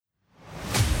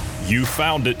You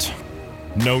found it.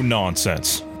 No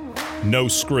nonsense. No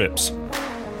scripts.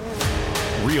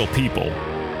 Real people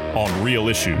on real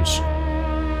issues.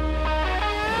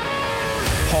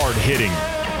 Hard-hitting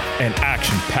and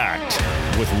action-packed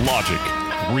with logic,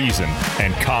 reason,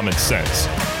 and common sense.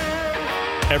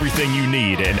 Everything you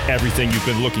need and everything you've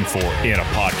been looking for in a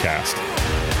podcast.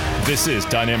 This is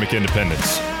Dynamic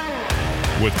Independence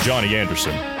with Johnny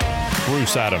Anderson,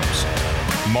 Bruce Adams,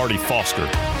 Marty Foster,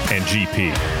 and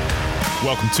GP.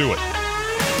 Welcome to it.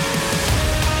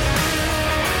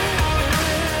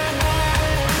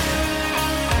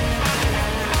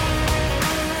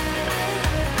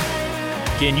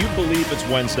 Can you believe it's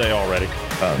Wednesday already?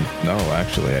 No,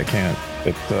 actually, I can't.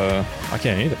 I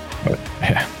can't either. But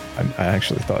yeah, I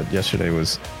actually thought yesterday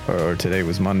was, or today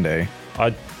was Monday. I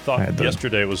thought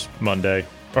yesterday was Monday.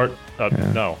 Or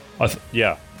no, I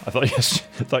thought yes.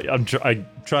 I'm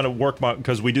trying to work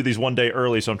because we do these one day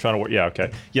early, so I'm trying to work. Yeah,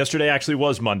 okay. Yesterday actually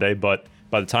was Monday, but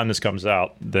by the time this comes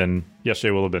out, then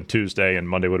yesterday will have been Tuesday, and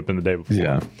Monday would have been the day before.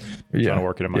 Yeah. I'm trying to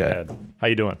work it in my head. How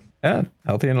you doing? Yeah,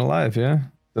 healthy and alive. Yeah,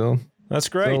 still. That's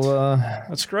great.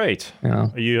 That's great. Yeah.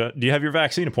 Do you have your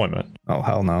vaccine appointment? Oh,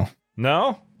 hell no.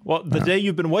 No? Well, the day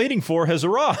you've been waiting for has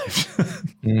arrived.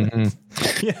 Mm-hmm.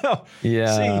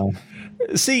 Yeah.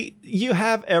 See, you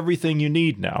have everything you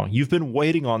need now. You've been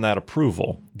waiting on that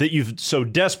approval that you've so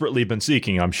desperately been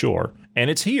seeking, I'm sure. And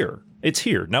it's here. It's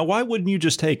here. Now, why wouldn't you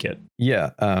just take it? Yeah.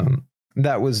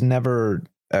 That was never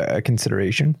a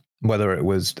consideration, whether it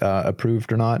was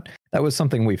approved or not. That was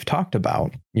something we've talked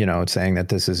about, saying that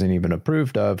this isn't even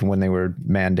approved of when they were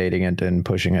mandating it and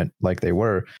pushing it like they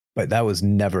were. But that was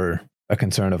never a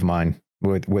concern of mine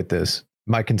with this.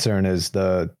 My concern is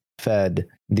the Fed,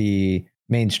 the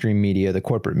mainstream media, the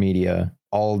corporate media,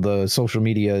 all the social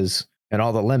medias and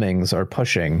all the lemmings are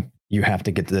pushing. You have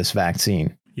to get this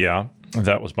vaccine. Yeah,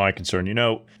 that was my concern.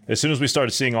 As soon as we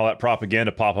started seeing all that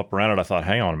propaganda pop up around it, I thought,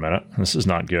 hang on a minute, this is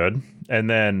not good. And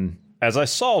then as I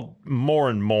saw more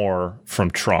and more from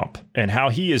Trump and how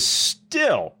he is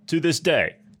still, to this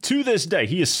day,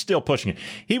 he is still pushing it.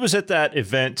 He was at that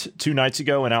event 2 nights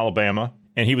ago in Alabama,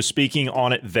 and he was speaking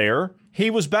on it there. He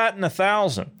was batting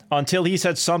 1,000 until he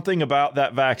said something about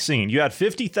that vaccine. You had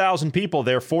 50,000 people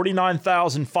there,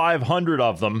 49,500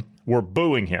 of them were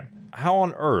booing him. How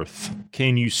on earth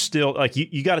can you still,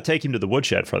 you got to take him to the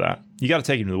woodshed for that. You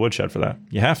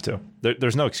have to.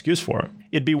 There's no excuse for it.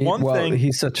 It'd be one thing.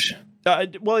 He's such...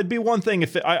 it'd be one thing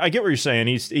if I get what you're saying.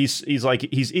 He's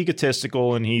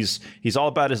egotistical and he's all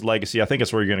about his legacy. I think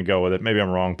that's where you're going to go with it. Maybe I'm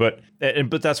wrong, but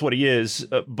that's what he is.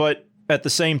 But at the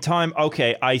same time,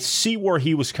 okay, I see where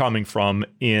he was coming from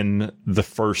in the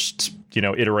first,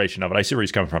 iteration of it. I see where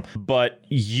he's coming from. But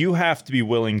you have to be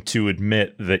willing to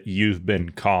admit that you've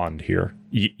been conned here.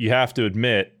 You have to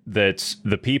admit that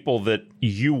the people that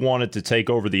you wanted to take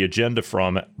over the agenda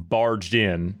from barged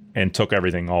in and took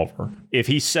everything over. If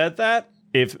he said that,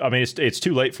 it's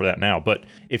too late for that now, but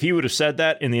if he would have said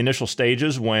that in the initial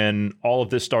stages when all of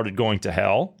this started going to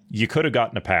hell, you could have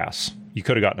gotten a pass.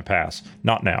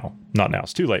 Not now.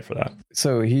 It's too late for that.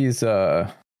 So he's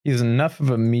enough of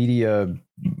a media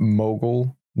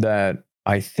mogul that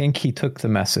I think he took the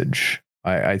message.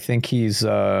 I think he's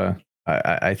understood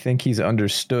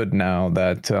now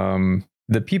that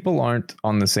the people aren't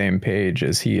on the same page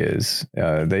as he is.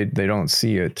 They don't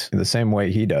see it the same way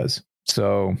he does.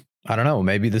 So I don't know.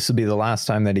 Maybe this will be the last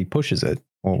time that he pushes it.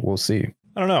 We'll see.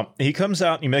 I don't know. He comes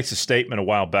out and he makes a statement a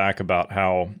while back about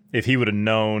how if he would have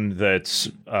known that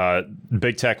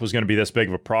big tech was going to be this big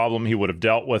of a problem, he would have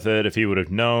dealt with it. If he would have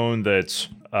known that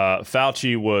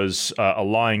Fauci was a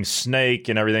lying snake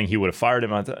and everything, he would have fired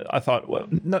him. I thought, well,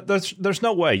 no, there's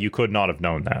no way you could not have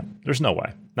known that. There's no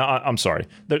way. No, I'm sorry.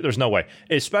 There's no way.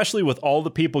 Especially with all the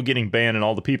people getting banned and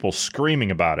all the people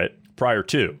screaming about it prior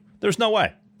to. There's no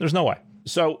way.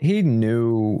 So he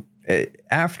knew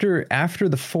after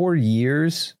the 4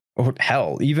 years, or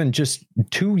hell, even just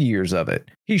 2 years of it,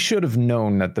 he should have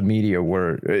known that the media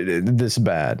were this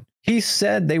bad. He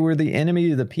said they were the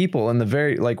enemy of the people in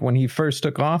when he first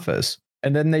took office.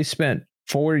 And then they spent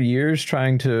 4 years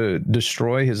trying to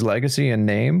destroy his legacy and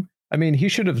name. I mean, he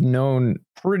should have known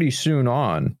pretty soon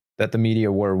on that the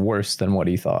media were worse than what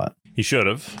he thought. He should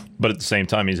have, but at the same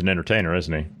time, he's an entertainer,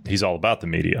 isn't he? He's all about the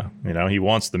media. He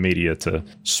wants the media to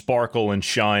sparkle and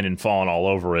shine and fawn all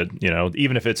over it,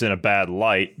 even if it's in a bad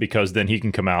light, because then he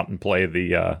can come out and play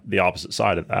the opposite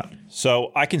side of that.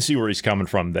 So I can see where he's coming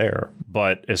from there,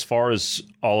 but as far as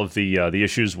all of the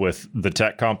issues with the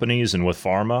tech companies and with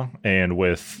pharma and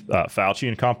with Fauci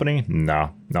and company,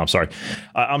 no, I'm sorry.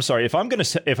 I'm sorry. If I'm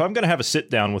gonna have a sit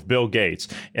down with Bill Gates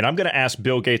and I'm gonna ask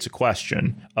Bill Gates a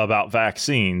question about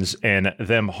vaccines and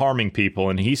them harming people,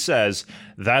 and he says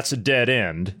that's a dead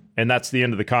end, and that's the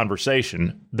end of the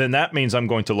conversation, then that means I'm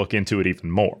going to look into it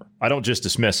even more. I don't just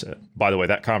dismiss it. By the way,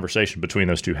 that conversation between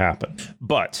those two happened.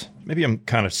 But maybe I'm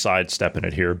kind of sidestepping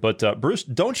it here. But Bruce,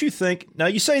 don't you think, now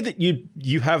you say that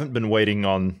you haven't been waiting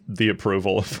on the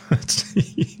approval of,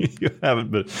 you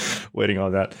haven't been waiting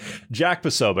on that. Jack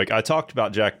Posobiec, I talked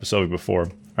about Jack Posobiec before.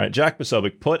 All right, Jack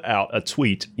Posobiec put out a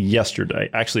tweet yesterday.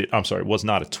 Actually, I'm sorry, it was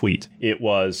not a tweet. It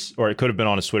was, or it could have been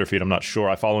on his Twitter feed. I'm not sure.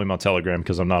 I follow him on Telegram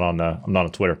because I'm not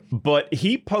on Twitter. But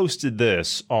he posted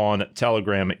this on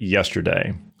Telegram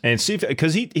yesterday. And see,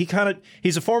 because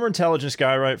he's a former intelligence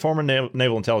guy, right? Former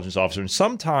naval intelligence officer. And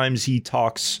sometimes he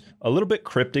talks a little bit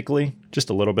cryptically, just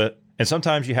a little bit. And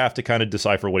sometimes you have to kind of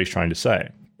decipher what he's trying to say.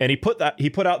 And he put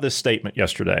out this statement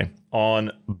yesterday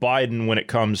on Biden when it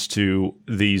comes to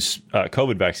these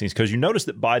COVID vaccines, because you notice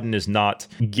that Biden is not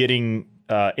getting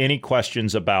any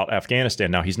questions about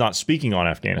Afghanistan. Now, he's not speaking on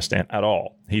Afghanistan at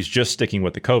all. He's just sticking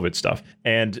with the COVID stuff.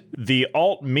 And the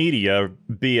alt media,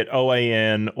 be it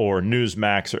OAN or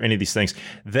Newsmax or any of these things,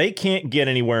 they can't get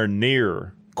anywhere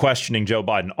near questioning Joe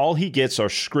Biden. All he gets are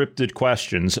scripted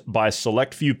questions by a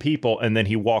select few people, and then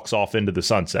he walks off into the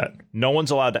sunset. No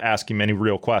one's allowed to ask him any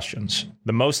real questions.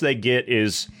 The most they get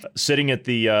is sitting at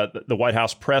the White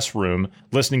House press room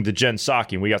listening to Jen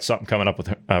Psaki, and we got something coming up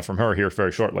with from her here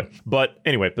very shortly. But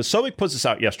anyway, Posobiec puts this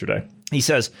out yesterday. He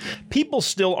says, people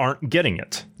still aren't getting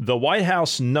it. The White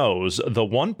House knows the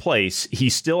one place he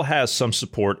still has some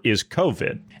support is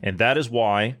COVID, and that is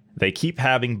why they keep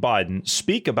having Biden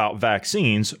speak about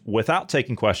vaccines without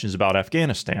taking questions about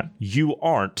Afghanistan. You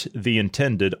aren't the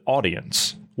intended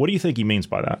audience. What do you think he means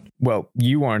by that? Well,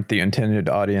 you aren't the intended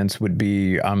audience would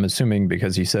be, I'm assuming,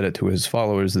 because he said it to his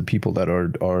followers, the people that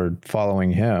are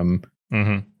following him.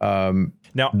 Mm-hmm.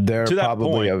 Now, they're to that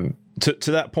probably point,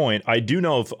 to that point, I do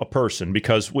know of a person,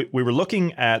 because we were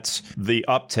looking at the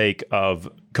uptake of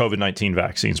COVID-19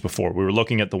 vaccines before. We were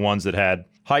looking at the ones that had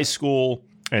high school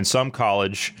and some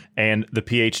college and the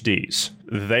PhDs.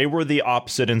 They were the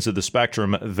opposite ends of the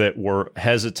spectrum that were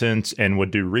hesitant and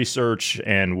would do research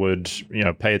and would,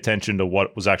 pay attention to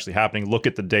what was actually happening, look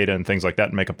at the data and things like that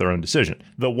and make up their own decision.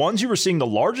 The ones you were seeing the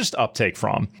largest uptake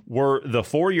from were the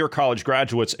 4-year college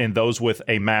graduates and those with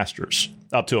a master's,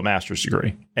 up to a master's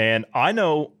degree. And I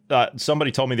know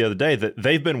somebody told me the other day that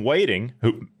they've been waiting,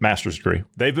 master's degree,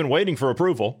 they've been waiting for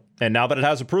approval. And now that it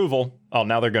has approval,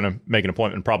 now they're going to make an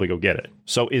appointment and probably go get it.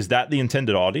 So is that the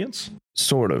intended audience?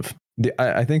 Sort of.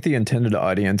 I think the intended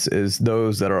audience is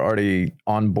those that are already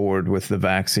on board with the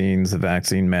vaccines, the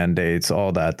vaccine mandates,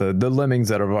 all that, the lemmings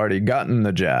that have already gotten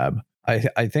the jab.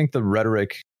 I think the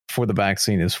rhetoric for the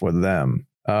vaccine is for them.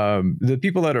 The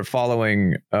people that are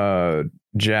following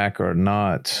Jack are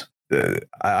not.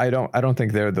 I don't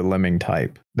think they're the lemming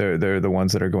type. They're the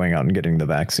ones that are going out and getting the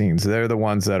vaccines. They're the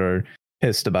ones that are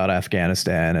pissed about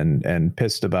Afghanistan and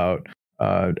pissed about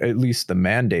at least the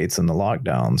mandates and the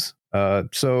lockdowns.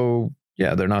 So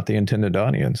yeah, they're not the intended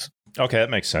audience. Okay, that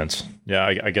makes sense. Yeah,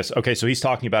 I guess. Okay, so he's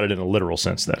talking about it in a literal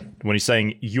sense then. When he's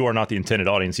saying you are not the intended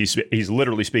audience, he's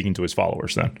literally speaking to his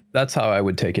followers then. That's how I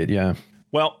would take it, yeah.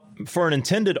 Well, for an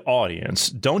intended audience,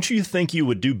 don't you think you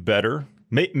would do better?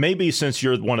 Maybe since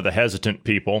you're one of the hesitant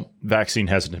people, vaccine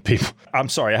hesitant people. I'm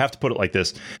sorry, I have to put it like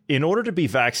this. In order to be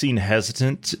vaccine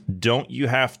hesitant, don't you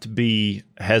have to be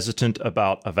hesitant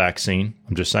about a vaccine?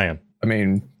 I'm just saying. I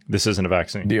mean, this isn't a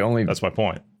vaccine. That's my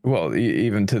point. Well,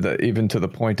 even to the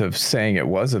point of saying it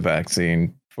was a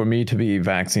vaccine, for me to be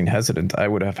vaccine hesitant, I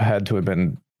would have had to have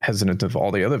been hesitant of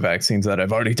all the other vaccines that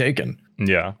I've already taken.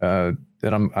 Yeah.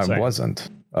 That I wasn't.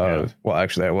 Well,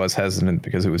 actually, I was hesitant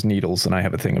because it was needles, and I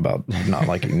have a thing about not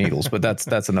liking needles, but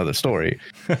that's another story.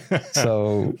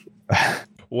 So,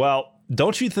 well,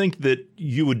 don't you think that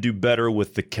you would do better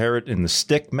with the carrot and the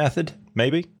stick method?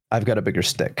 Maybe I've got a bigger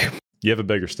stick. You have a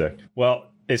bigger stick. Well,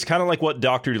 it's kind of like what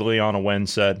Dr. Leona Wen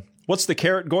said. What's the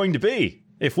carrot going to be?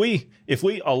 If we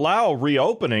allow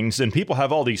reopenings and people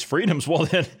have all these freedoms, well,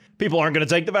 then people aren't going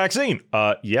to take the vaccine.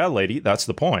 Yeah, lady, that's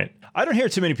the point. I don't hear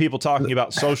too many people talking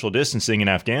about social distancing in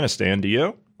Afghanistan. Do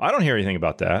you? I don't hear anything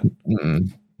about that.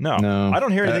 No. I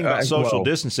don't hear anything about social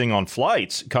distancing on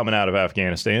flights coming out of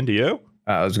Afghanistan. Do you?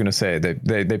 I was going to say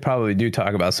they probably do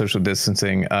talk about social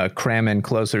distancing, cram in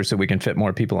closer so we can fit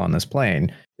more people on this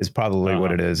plane is probably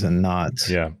what it is, and not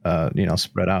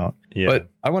spread out. Yeah. But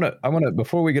I want to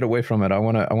before we get away from it, I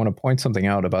want to point something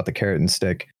out about the carrot and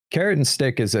stick. carrot and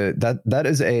stick is that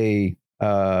is a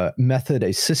method,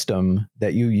 a system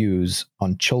that you use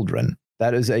on children.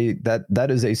 That is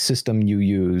a system you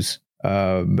use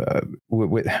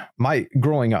with my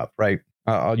growing up, right?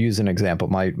 I'll use an example.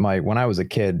 My when I was a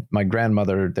kid, my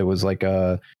grandmother, there was like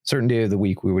a certain day of the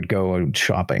week we would go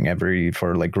shopping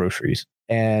for like groceries,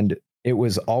 and it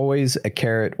was always a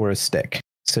carrot or a stick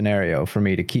scenario for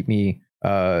me to keep me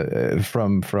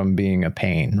from being a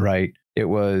pain, right? It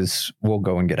was, we'll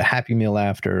go and get a Happy Meal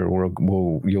after, or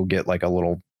you'll get like a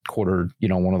little quarter,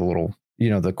 one of the little,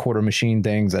 the quarter machine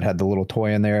things that had the little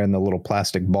toy in there and the little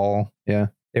plastic ball. Yeah,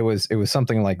 it was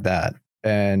something like that,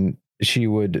 and she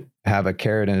would have a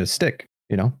carrot and a stick,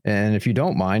 and if you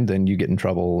don't mind, then you get in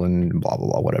trouble and blah, blah,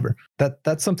 blah, whatever.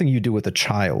 That's something you do with a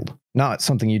child, not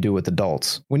something you do with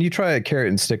adults. When you try a carrot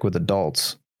and stick with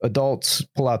adults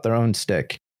pull out their own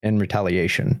stick in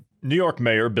retaliation. New York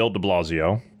Mayor Bill de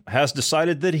Blasio has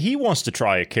decided that he wants to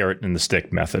try a carrot and the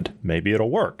stick method. Maybe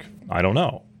it'll work. I don't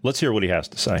know. Let's hear what he has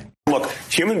to say. Look,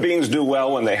 human beings do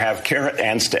well when they have carrot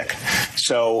and stick.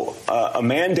 So a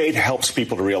mandate helps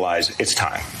people to realize it's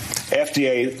time.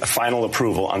 FDA final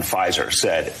approval on Pfizer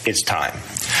said it's time.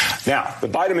 Now, the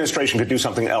Biden administration could do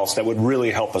something else that would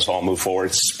really help us all move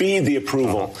forward. Speed the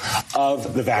approval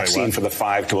of the vaccine for the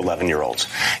 5 to 11-year-olds.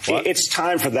 It's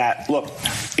time for that. Look,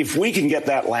 if we can get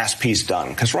that last piece done,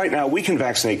 because right now we can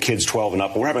vaccinate kids 12 and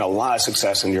up, and we're having a lot of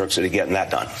success in New York City getting that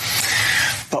done.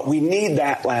 But we need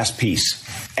that last piece.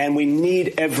 And we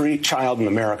need every child in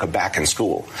America back in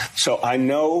school. So I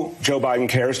know Joe Biden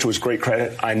cares, to his great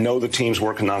credit. I know the team's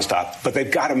working nonstop, but they've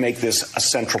got to make this a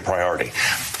central priority.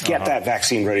 Get that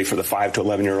vaccine ready for the 5 to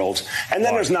 11-year-olds. And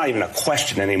then there's not even a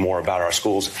question anymore about our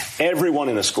schools. Everyone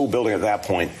in the school building at that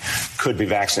point could be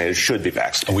vaccinated, should be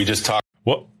vaccinated. We just talked.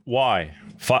 What? Why?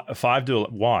 5 to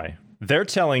why? They're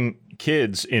telling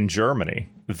kids in Germany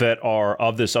that are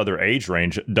of this other age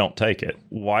range don't take it.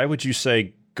 Why would you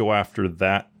say go after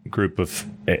that group of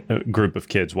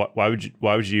kids? Why would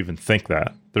you even think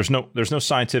that? There's no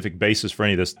scientific basis for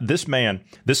any of this. This man,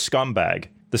 this scumbag,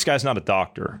 this guy's not a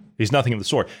doctor. He's nothing of the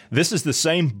sort. This is the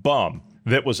same bum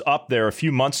that was up there a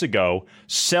few months ago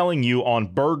selling you on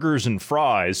burgers and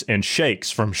fries and shakes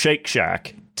from Shake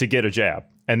Shack to get a jab.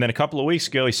 And then a couple of weeks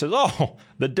ago, he says, "Oh,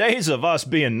 the days of us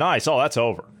being nice, that's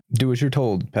over." Do as you're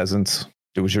told, peasants.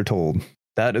 Do as you're told.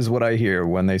 That is what I hear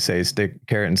when they say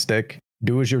carrot and stick.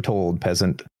 Do as you're told,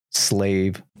 peasant,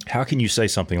 slave. How can you say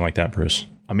something like that, Bruce?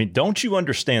 I mean, don't you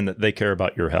understand that they care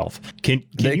about your health? Can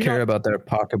they care about their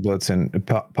pocketbooks and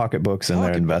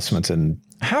their investments? And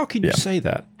how can you say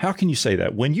that? How can you say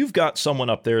that when you've got someone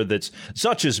up there that's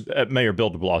such as Mayor Bill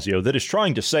de Blasio that is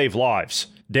trying to save lives?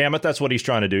 Damn it, that's what he's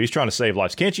trying to do. He's trying to save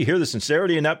lives. Can't you hear the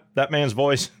sincerity in that man's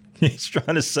voice? He's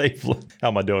trying to save. How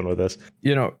am I doing with this?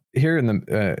 Here in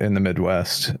the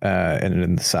Midwest and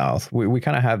in the South, we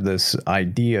kind of have this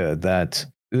idea that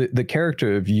the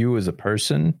character of you as a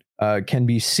person can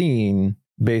be seen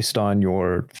based on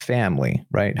your family,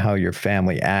 right? How your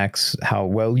family acts, how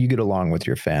well you get along with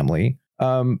your family.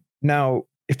 Now,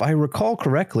 if I recall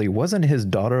correctly, wasn't his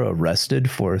daughter arrested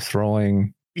for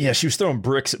throwing? Yeah, she was throwing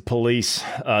bricks at police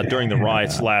during the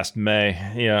riots last May.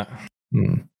 Yeah.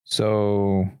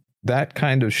 So that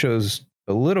kind of shows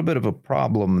a little bit of a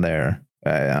problem there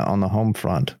on the home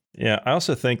front. Yeah, I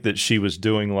also think that she was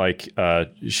doing and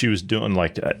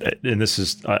this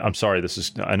is, I'm sorry,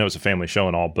 I know it's a family show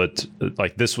and all, but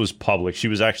like this was public. She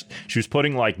was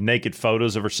putting like naked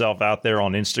photos of herself out there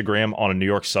on Instagram on a New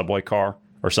York subway car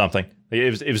or something.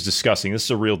 It was disgusting. This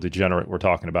is a real degenerate we're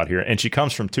talking about here. And she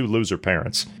comes from 2 loser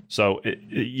parents. So,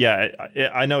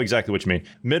 I know exactly what you mean.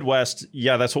 Midwest,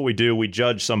 that's what we do. We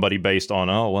judge somebody based on,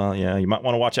 you might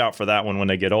want to watch out for that one when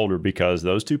they get older because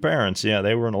those 2 parents,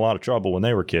 they were in a lot of trouble when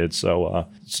they were kids. So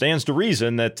it stands to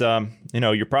reason that,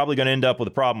 you're probably going to end up with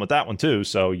a problem with that one too.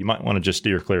 So you might want to just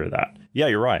steer clear of that. Yeah,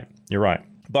 you're right.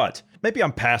 But maybe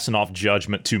I'm passing off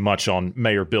judgment too much on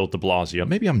Mayor Bill de Blasio.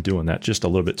 Maybe I'm doing that just a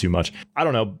little bit too much. I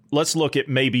don't know. Let's look at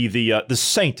maybe the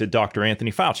sainted Dr.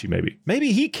 Anthony Fauci.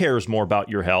 Maybe he cares more about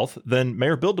your health than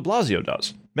Mayor Bill de Blasio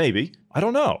does. Maybe. I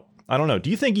don't know. Do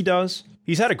you think he does?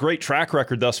 He's had a great track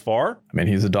record thus far. I mean,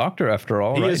 he's a doctor after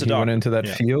all, right? He went into that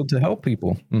field to help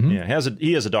people. Mm-hmm. Yeah,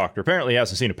 he is a doctor. Apparently, he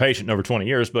hasn't seen a patient in over 20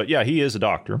 years, but he is a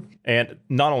doctor. And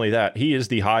not only that, he is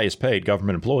the highest paid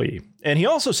government employee. And he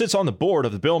also sits on the board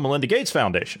of the Bill and Melinda Gates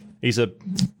Foundation. He's a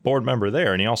board member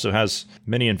there, and he also has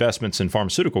many investments in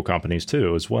pharmaceutical companies,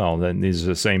 too, as well. And these are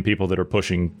the same people that are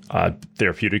pushing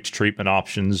therapeutics, treatment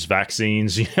options,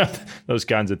 vaccines, those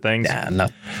kinds of things. Yeah, no.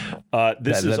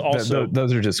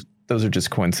 Those are just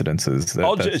coincidences.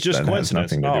 Just coincidence. Has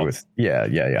nothing to do with.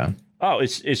 Yeah. Oh,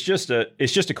 it's just a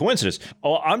coincidence.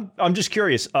 Oh, I'm just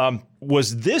curious.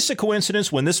 Was this a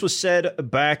coincidence when this was said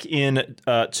back in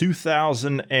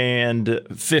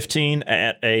 2015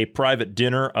 at a private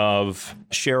dinner of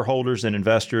shareholders and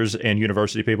investors and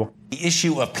university people? The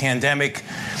issue of pandemic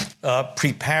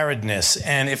preparedness,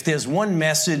 and if there's one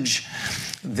message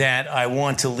that I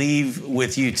want to leave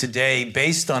with you today,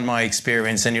 based on my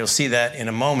experience, and you'll see that in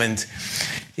a moment,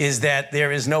 is that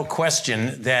there is no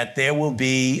question that there will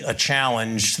be a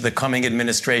challenge to the coming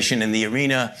administration in the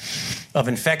arena of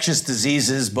infectious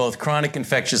diseases, both chronic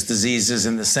infectious diseases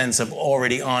in the sense of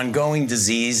already ongoing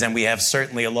disease, and we have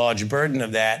certainly a large burden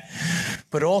of that,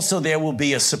 but also there will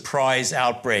be a surprise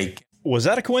outbreak. Was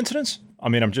that a coincidence? I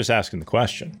mean, I'm just asking the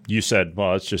question. You said,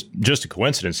 well, it's just a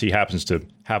coincidence. He happens to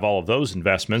have all of those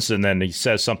investments, and then he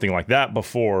says something like that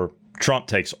before Trump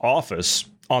takes office.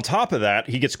 On top of that,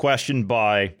 he gets questioned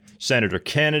by Senator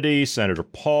Kennedy, Senator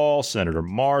Paul, Senator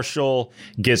Marshall,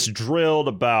 gets drilled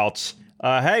about,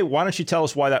 hey, why don't you tell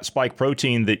us why that spike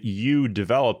protein that you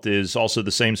developed is also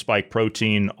the same spike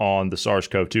protein on the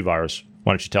SARS-CoV-2 virus?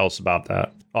 Why don't you tell us about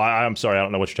that? I'm sorry, I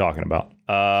don't know what you're talking about.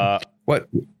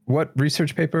 What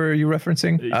research paper are you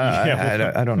referencing?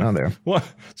 I don't know there. Well,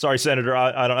 sorry, Senator,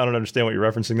 I don't understand what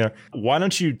you're referencing there. Why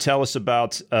don't you tell us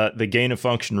about the gain of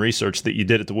function research that you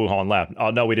did at the Wuhan lab?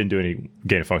 Oh, no, we didn't do any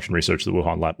gain of function research at the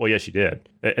Wuhan lab. Well, yes, you did.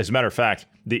 As a matter of fact,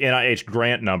 the NIH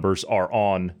grant numbers are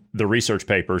on the research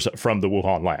papers from the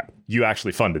Wuhan lab. You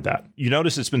actually funded that. You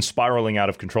notice it's been spiraling out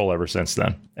of control ever since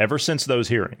then. Ever since those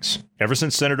hearings. Ever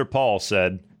since Senator Paul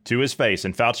said to his face,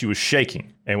 and Fauci was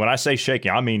shaking. And when I say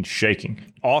shaking, I mean shaking.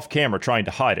 Off camera, trying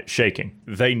to hide it, shaking.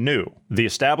 They knew. The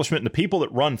establishment and the people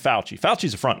that run Fauci.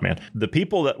 Fauci's a front man. The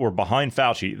people that were behind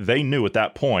Fauci, they knew at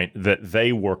that point that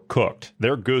they were cooked.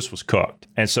 Their goose was cooked.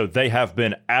 And so they have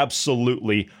been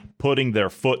absolutely putting their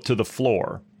foot to the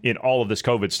floor in all of this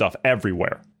COVID stuff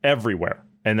everywhere. Everywhere.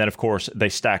 And then, of course, they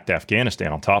stacked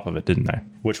Afghanistan on top of it, didn't they?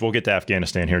 Which we'll get to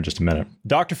Afghanistan here in just a minute.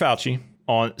 Dr. Fauci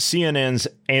on CNN's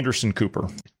Anderson Cooper.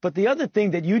 But the other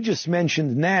thing that you just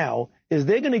mentioned now is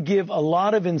they're going to give a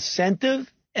lot of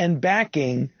incentive and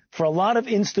backing for a lot of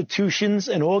institutions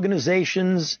and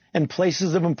organizations and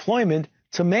places of employment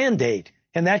to mandate.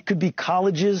 And that could be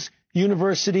colleges,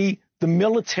 university, the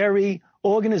military,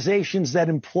 organizations that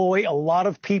employ a lot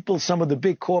of people. Some of the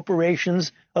big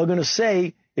corporations are going to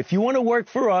say, if you want to work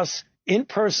for us in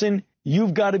person,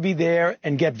 you've got to be there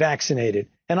and get vaccinated.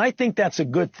 And I think that's a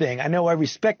good thing. I know I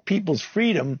respect people's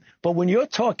freedom, but when you're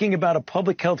talking about a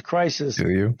public health crisis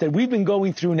that we've been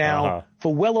going through now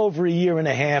for well over a year and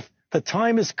a half, the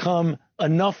time has come.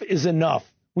 Enough is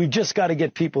enough. We've just got to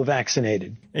get people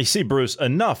vaccinated. You see, Bruce,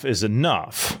 enough is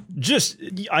enough.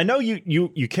 I know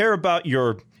you care about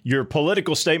your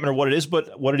political statement or what it is,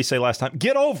 but what did he say last time?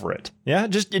 Get over it. Yeah,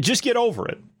 just get over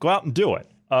it. Go out and do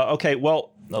it. Okay,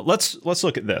 well, let's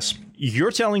look at this.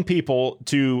 You're telling people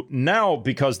to now,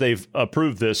 because they've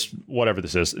approved this, whatever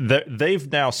this is,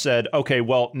 they've now said, okay,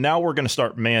 well, now we're going to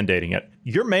start mandating it.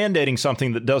 You're mandating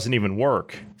something that doesn't even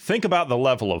work. Think about the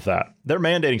level of that. They're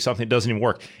mandating something that doesn't even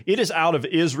work. It is out of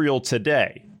Israel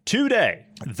today. Today,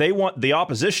 the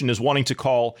opposition is wanting to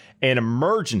call an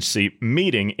emergency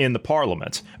meeting in the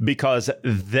parliament because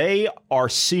they are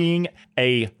seeing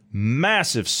a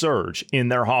massive surge in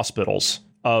their hospitals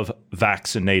of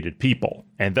vaccinated people,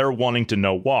 and they're wanting to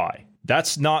know why.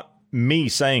 That's not me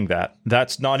saying that.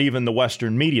 That's not even the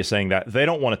Western media saying that. They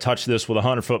don't want to touch this with a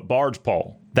 100-foot barge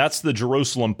pole. That's the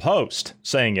Jerusalem Post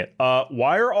saying it.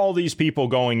 Why are all these people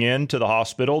going into the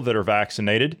hospital that are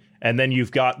vaccinated? And then you've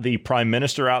got the prime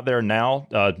minister out there now.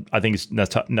 I think it's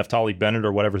Naftali Bennett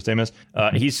or whatever his name is.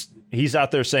 He's out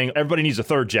there saying everybody needs a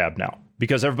third jab now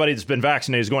because everybody that's been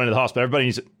vaccinated is going to the hospital. Everybody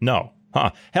needs no.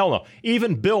 Hell no.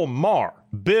 Even Bill Maher,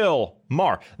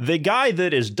 the guy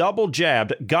that is double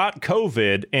jabbed, got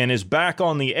COVID and is back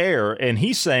on the air, and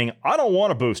he's saying, I don't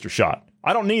want a booster shot.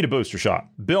 I don't need a booster shot.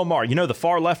 Bill Maher, you know the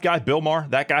far left guy, Bill Maher,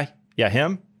 that guy? Yeah,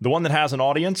 him. The one that has an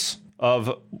audience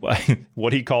of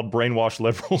what he called brainwashed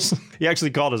liberals. He actually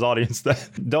called his audience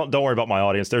that. Don't worry about my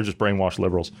audience. They're just brainwashed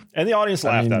liberals. And the audience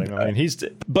laughed at him. I mean,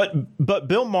 but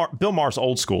Bill Maher's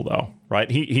old school though, right?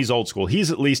 He's old school.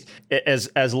 He's at least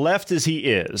as left as he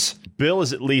is. Bill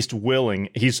is at least willing.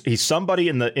 He's somebody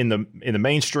in the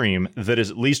mainstream that is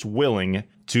at least willing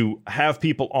to have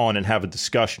people on and have a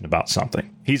discussion about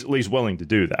something. He's at least willing to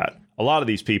do that. A lot of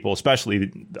these people,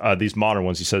 especially these modern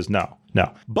ones, he says no.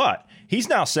 But he's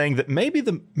now saying that maybe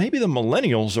the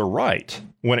millennials are right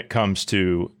when it comes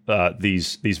to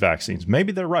these vaccines.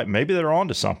 Maybe they're right. Maybe they're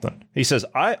onto something. He says,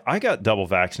 I got double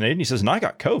vaccinated. And he says, and I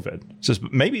got COVID. He says,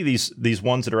 maybe these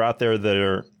ones that are out there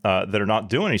that are not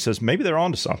doing it, he says, maybe they're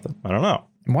onto something. I don't know.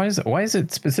 Why is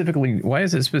it specifically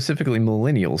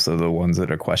millennials are the ones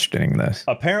that are questioning this?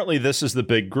 Apparently, this is the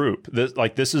big group.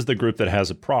 This is the group that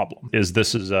has a problem.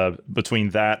 This is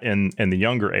between that and the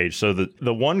younger age. So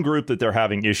the one group that they're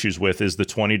having issues with is the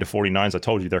 20 to 49s. I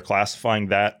told you they're classifying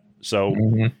that. So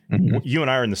you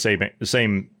and I are in the same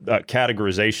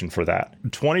categorization for that.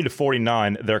 20 to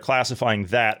 49, they're classifying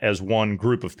that as one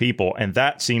group of people, and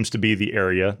that seems to be the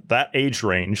area, that age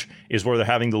range is where they're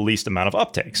having the least amount of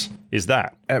uptakes. Is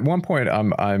that? At one point,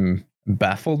 I'm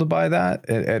baffled by that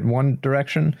at one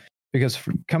direction, because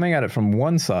coming at it from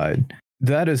one side,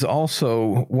 that is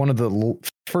also one of the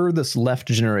furthest left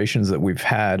generations that we've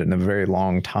had in a very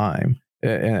long time.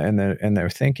 And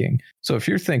their thinking. So if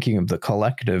you're thinking of the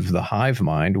collective, the hive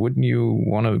mind, wouldn't you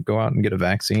want to go out and get a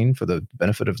vaccine for the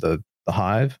benefit of the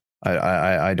hive?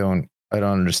 I don't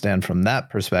understand from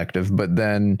that perspective. But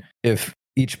then if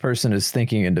each person is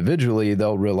thinking individually,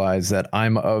 they'll realize that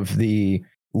I'm of the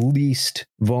least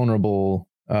vulnerable,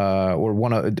 or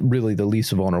one of really the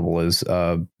least vulnerable is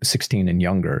 16 and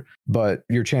younger. But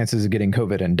your chances of getting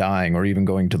COVID and dying, or even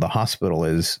going to the hospital,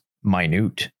 is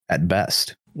minute at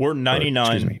best. We're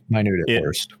 99. Minute at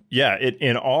worst. Yeah,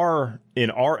 in our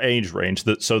age range,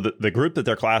 the group that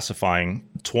they're classifying,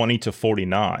 20 to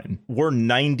 49, we're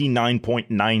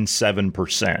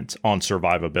 99.97% on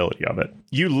survivability of it.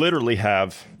 You literally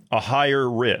have a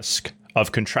higher risk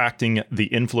of contracting the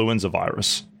influenza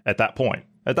virus at that point.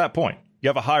 At that point, you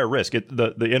have a higher risk.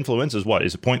 The influenza is what?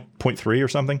 Is it 0.3 or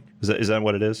something? Is that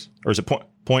what it is? Or is it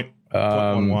 0.11?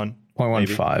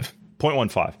 0.15.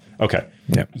 0.15. Okay.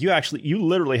 Yeah. You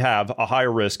literally have a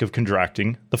higher risk of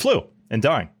contracting the flu and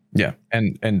dying. Yeah.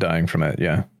 And dying from it.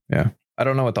 Yeah. Yeah. I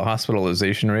don't know what the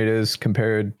hospitalization rate is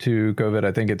compared to COVID.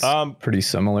 I think it's pretty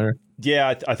similar.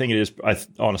 Yeah, I think it is.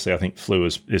 Honestly, I think flu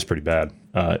is pretty bad.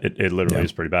 It literally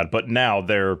is pretty bad. But now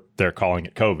they're calling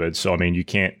it COVID. So I mean, you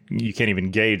can't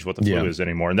even gauge what the flu is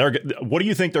anymore. And what do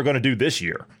you think they're going to do this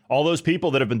year? All those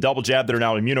people that have been double jabbed that are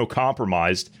now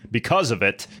immunocompromised because of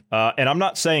it. And I'm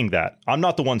not saying that. I'm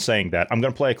not the one saying that. I'm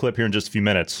going to play a clip here in just a few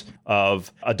minutes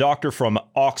of a doctor from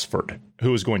Oxford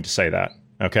who is going to say that.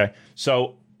 Okay,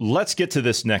 so. Let's get to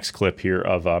this next clip here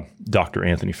of Dr.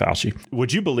 Anthony Fauci.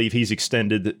 Would you believe he's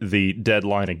extended the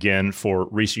deadline again for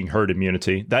reaching herd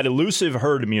immunity? That elusive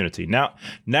herd immunity. Now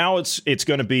it's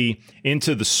going to be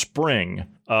into the spring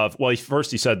of, well, first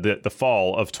he said the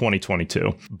fall of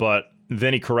 2022, but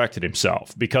then he corrected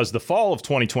himself because the fall of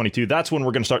 2022, that's when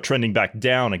we're going to start trending back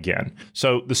down again.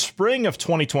 So the spring of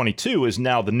 2022 is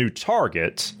now the new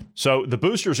target. So the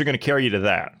boosters are going to carry you to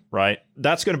that, right?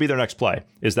 That's going to be their next play,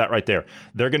 is that right there.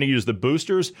 They're going to use the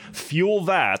boosters, fuel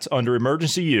that under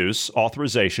emergency use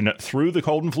authorization through the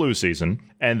cold and flu season.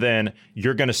 And then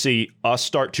you're going to see us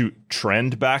start to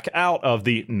trend back out of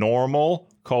the normal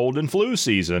cold and flu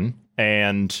season.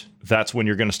 And that's when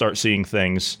you're going to start seeing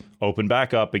things open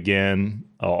back up again,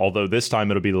 although this time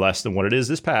it'll be less than what it is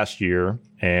this past year.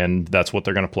 And that's what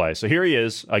they're going to play. So here he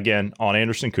is again on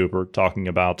Anderson Cooper talking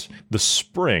about the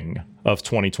spring of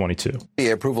 2022.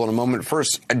 Approval in a moment.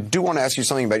 First, I do want to ask you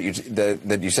something about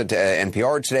that you said to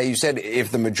NPR today. You said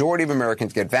if the majority of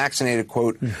Americans get vaccinated,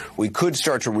 quote, we could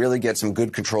start to really get some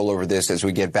good control over this as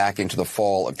we get back into the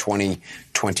fall of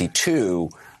 2022,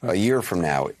 a year from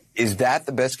now. Is that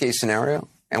the best case scenario?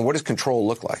 And what does control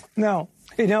look like? No.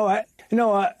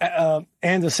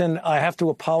 Anderson, I have to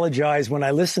apologize. When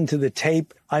I listened to the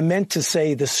tape, I meant to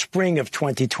say the spring of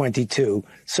 2022.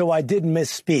 So I did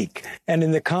misspeak. And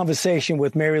in the conversation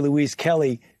with Mary Louise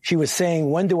Kelly, she was saying,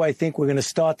 when do I think we're going to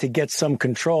start to get some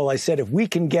control? I said, if we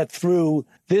can get through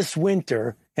this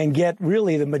winter and get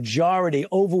really the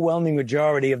overwhelming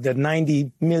majority of the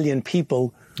 90 million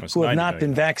people who have not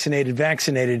been vaccinated,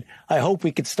 I hope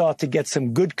we could start to get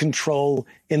some good control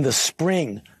in the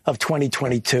spring of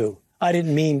 2022. I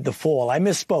didn't mean the fall. I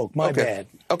misspoke. My bad.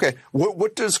 Okay.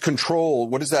 What does control,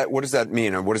 what does that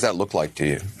mean? Or what does that look like to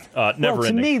you? Well,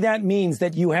 to me, that means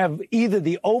that you have either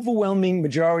the overwhelming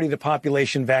majority of the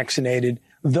population vaccinated,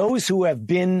 those who have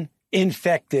been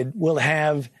infected will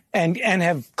have and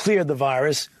have cleared the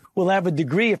virus will have a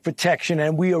degree of protection.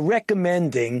 And we are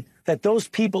recommending that those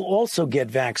people also get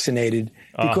vaccinated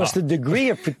because the degree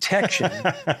of protection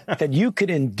that you could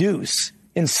induce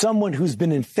in someone who's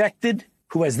been infected,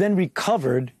 who has then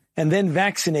recovered and then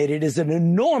vaccinated is an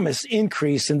enormous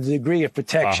increase in the degree of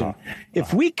protection.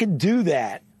 If we could do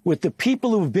that with the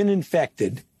people who've been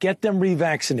infected, get them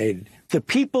revaccinated, the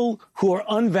people who are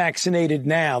unvaccinated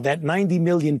now, that 90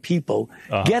 million people,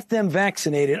 get them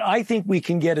vaccinated, I think we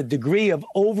can get a degree of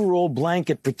overall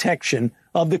blanket protection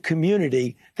of the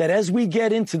community that as we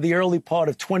get into the early part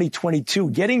of 2022,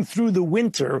 getting through the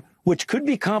winter, which could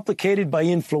be complicated by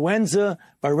influenza,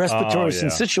 by respiratory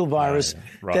syncytial virus,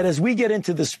 that as we get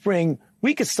into the spring,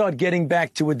 we could start getting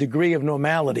back to a degree of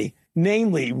normality,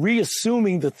 namely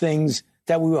reassuming the things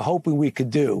that we were hoping we could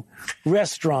do.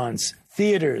 Restaurants,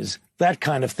 theaters, that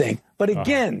kind of thing. But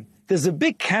again, there's a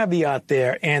big caveat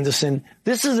there, Anderson.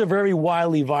 This is a very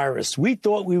wily virus. We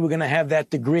thought we were going to have that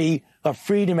degree of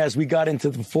freedom as we got into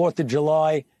the 4th of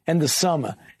July and the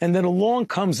summer. And then along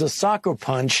comes a soccer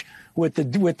punch with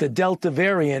the Delta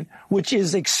variant, which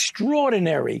is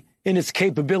extraordinary in its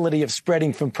capability of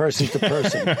spreading from person to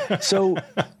person. So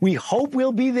we hope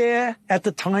we'll be there at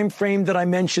the time frame that I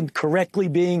mentioned correctly,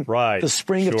 being the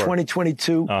spring of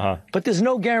 2022. But there's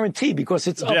no guarantee because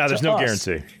it's up to us. There's no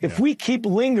guarantee. If we keep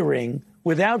lingering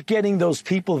without getting those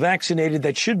people vaccinated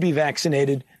that should be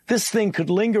vaccinated, this thing could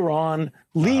linger on,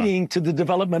 leading to the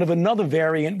development of another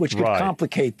variant, which could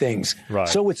complicate things.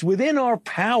 So it's within our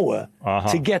power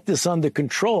to get this under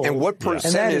control. And what percentage?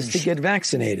 And that is to get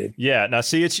vaccinated. Yeah. Now,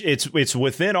 see, it's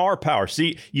within our power.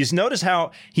 See, you notice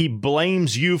how he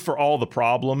blames you for all the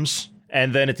problems,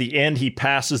 and then at the end he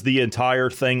passes the entire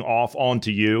thing off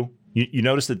onto you. You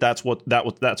notice that's what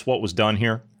was done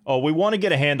here. Oh, we want to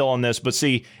get a handle on this, but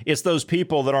see, it's those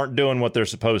people that aren't doing what they're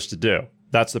supposed to do.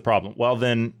 That's the problem. Well,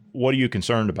 then what are you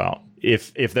concerned about?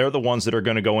 If they're the ones that are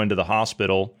going to go into the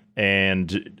hospital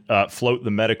and float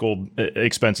the medical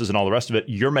expenses and all the rest of it,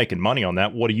 you're making money on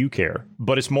that. What do you care?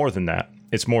 But it's more than that.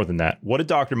 It's more than that. What did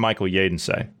Dr. Michael Yeadon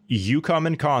say? You come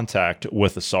in contact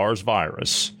with the SARS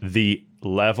virus, the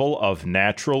level of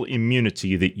natural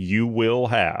immunity that you will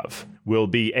have will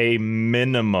be a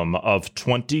minimum of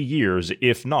 20 years,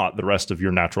 if not the rest of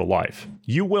your natural life.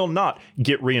 You will not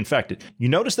get reinfected. You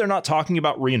notice they're not talking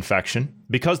about reinfection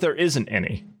because there isn't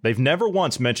any. They've never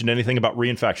once mentioned anything about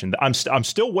reinfection. I'm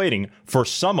still waiting for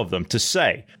some of them to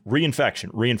say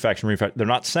reinfection. They're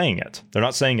not saying it. They're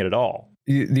not saying it at all.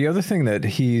 The other thing that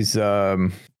he's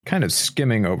kind of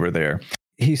skimming over there,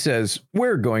 he says,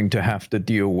 we're going to have to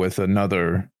deal with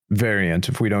another variant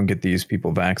if we don't get these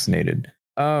people vaccinated.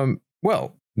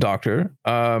 Well, doctor,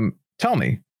 tell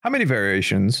me, how many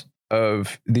variations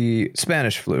of the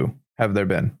Spanish flu have there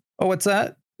been? Oh, what's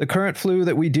that? The current flu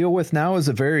that we deal with now is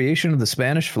a variation of the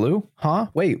Spanish flu? Huh?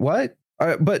 Wait, what?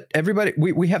 But everybody,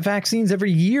 we have vaccines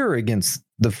every year against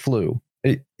the flu.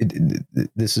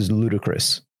 This is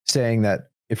ludicrous, saying that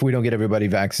if we don't get everybody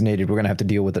vaccinated, we're going to have to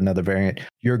deal with another variant.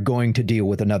 You're going to deal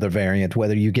with another variant,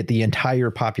 whether you get the entire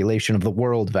population of the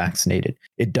world vaccinated.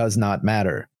 It does not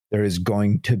matter. There is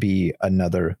going to be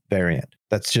another variant.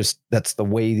 That's the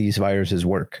way these viruses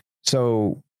work.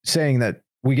 So saying that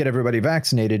we get everybody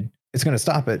vaccinated, it's going to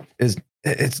stop it,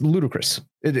 it's ludicrous.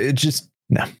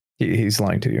 No, he's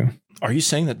lying to you. Are you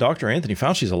saying that Dr. Anthony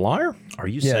Fauci is a liar? Are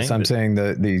you saying? Yes, I'm saying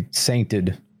the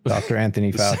sainted Dr.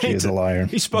 Anthony Fauci is a liar.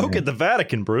 He spoke at the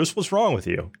Vatican, Bruce. What's wrong with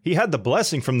you? He had the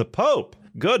blessing from the Pope.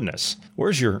 Goodness.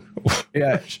 Where's your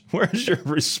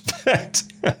respect?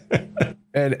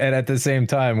 And at the same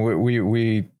time,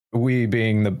 we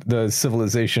being the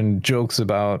civilization jokes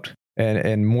about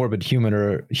and morbid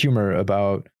humor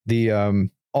about the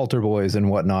altar boys and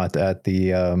whatnot at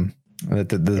that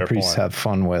the priests have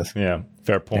fun with. Yeah,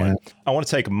 fair point. Yeah. I want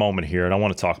to take a moment here and I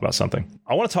want to talk about something.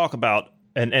 I want to talk about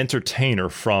an entertainer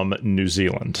from New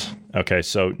Zealand. Okay,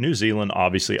 so New Zealand,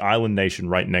 obviously island nation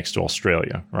right next to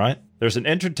Australia, right? There's an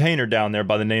entertainer down there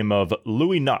by the name of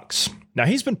Louis Nux. Now,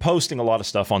 he's been posting a lot of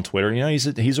stuff on Twitter. You know,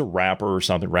 he's a rapper or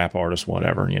something, rap artist,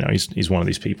 whatever. You know, he's one of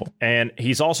these people. And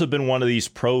he's also been one of these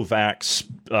pro-vax,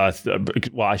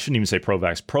 well, I shouldn't even say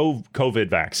pro-vax, pro-COVID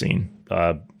vaccine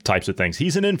types of things.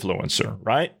 He's an influencer,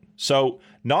 right? So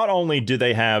not only do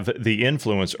they have the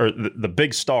influence or the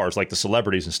big stars like the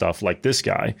celebrities and stuff like this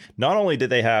guy, not only do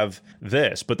they have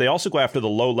this, but they also go after the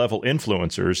low-level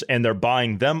influencers and they're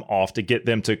buying them off to get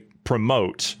them to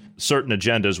promote certain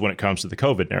agendas when it comes to the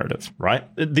COVID narrative, right?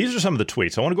 These are some of the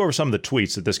tweets. I want to go over some of the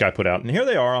tweets that this guy put out. And here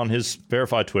they are on his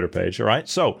verified Twitter page, all right?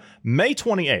 So May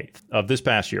 28th of this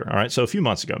past year, all right? So a few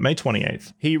months ago, May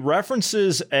 28th, he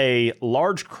references a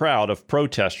large crowd of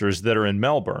protesters that are in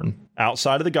Melbourne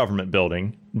outside of the government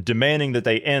building demanding that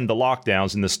they end the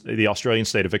lockdowns in the Australian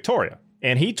state of Victoria.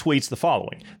 And he tweets the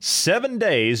following: 7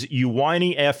 days, you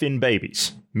whiny effing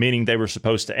babies, meaning they were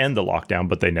supposed to end the lockdown,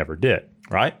 but they never did,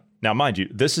 right? Now, mind you,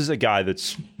 this is a guy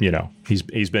that's, you know, he's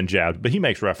been jabbed, but he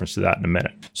makes reference to that in a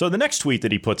minute. So the next tweet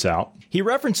that he puts out, he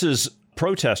references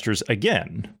protesters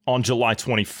again on July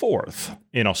 24th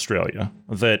in Australia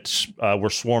that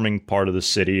were swarming part of the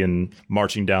city and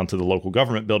marching down to the local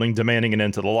government building, demanding an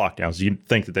end to the lockdowns. You'd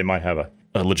think that they might have a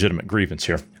legitimate grievance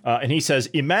here. And he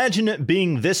says, imagine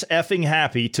being this effing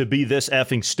happy to be this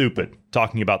effing stupid,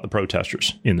 talking about the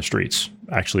protesters in the streets,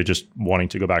 actually just wanting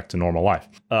to go back to normal life.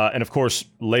 And of course,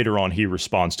 later on, he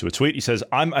responds to a tweet. He says,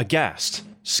 I'm aghast,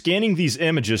 scanning these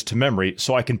images to memory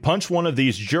so I can punch one of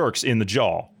these jerks in the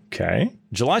jaw. Okay.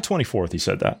 July 24th, he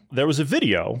said that. There was a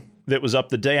video that was up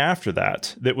the day after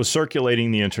that was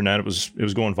circulating the internet. It was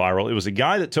going viral. It was a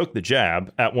guy that took the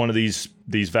jab at one of these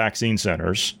vaccine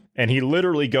centers, and he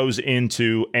literally goes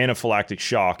into anaphylactic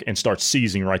shock and starts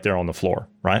seizing right there on the floor,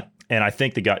 right? And I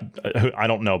think the guy, I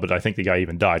don't know, but I think the guy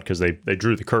even died because they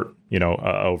drew the curtain,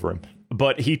 over him.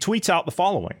 But he tweets out the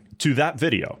following to that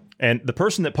video. And the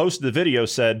person that posted the video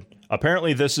said,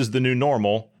 apparently this is the new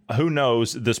normal. Who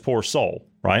knows this poor soul,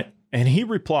 right? And he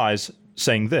replies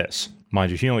saying this. Mind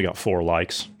you, he only got 4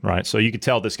 likes, right? So you could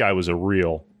tell this guy was a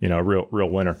real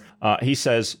winner. He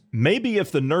says, maybe if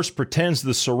the nurse pretends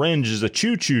the syringe is a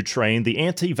choo-choo train, the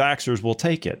anti-vaxxers will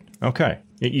take it. Okay.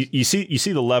 You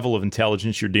see the level of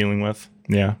intelligence you're dealing with?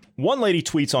 Yeah. One lady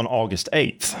tweets on August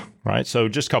 8th, right? So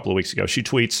just a couple of weeks ago, she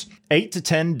tweets 8 to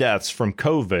 10 deaths from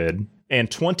COVID and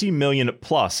 20 million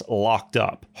plus locked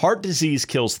up. Heart disease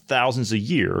kills thousands a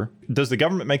year. Does the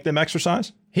government make them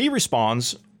exercise? He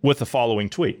responds with the following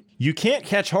tweet. You can't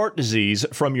catch heart disease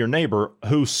from your neighbor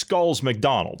who skulls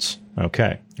McDonald's.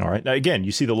 Okay. All right. Now, again,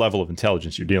 you see the level of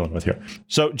intelligence you're dealing with here.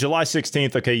 So July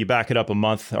 16th, okay, you back it up a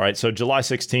month. All right. So July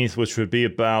 16th, which would be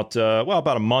about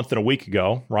a month and a week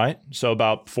ago, right? So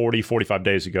about 45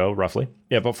 days ago, roughly.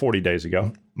 Yeah, about 40 days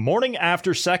ago. Morning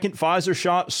after second Pfizer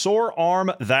shot, sore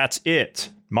arm, that's it.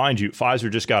 Mind you,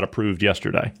 Pfizer just got approved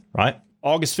yesterday, right?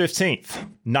 August 15th,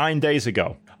 9 days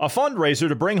ago. A fundraiser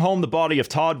to bring home the body of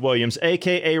Todd Williams,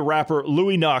 a.k.a. rapper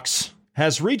Louis Nux,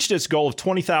 has reached its goal of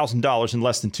 $20,000 in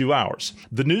less than 2 hours.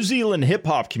 The New Zealand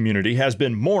hip-hop community has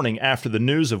been mourning after the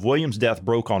news of Williams' death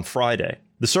broke on Friday.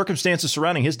 The circumstances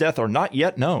surrounding his death are not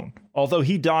yet known. Although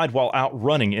he died while out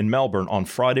running in Melbourne on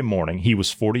Friday morning, he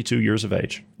was 42 years of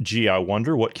age. Gee, I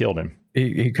wonder what killed him.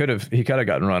 He could have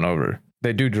gotten run over.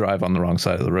 They do drive on the wrong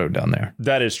side of the road down there.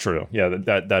 That is true. Yeah,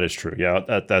 that is true.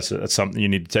 Yeah, that's something you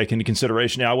need to take into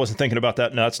consideration. Yeah, I wasn't thinking about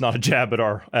that. No, it's not a jab at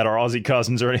our Aussie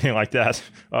cousins or anything like that,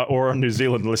 or our New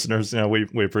Zealand listeners.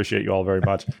 We appreciate you all very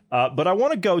much. But I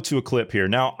want to go to a clip here.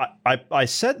 Now, I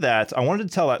said that I wanted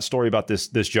to tell that story about this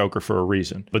Joker for a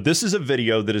reason. But this is a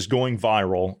video that is going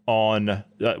viral on.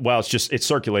 It's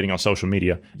circulating on social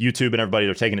media, YouTube, and everybody.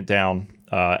 They're taking it down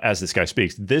as this guy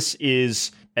speaks. This is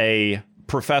a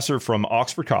professor from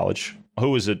Oxford College,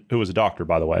 who is a doctor,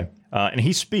 by the way, and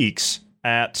he speaks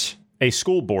at a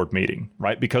school board meeting,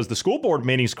 right? Because the school board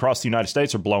meetings across the United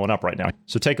States are blowing up right now.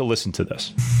 So take a listen to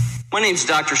this. My name's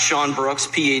Dr. Sean Brooks,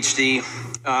 PhD,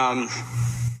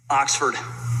 Oxford.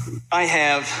 I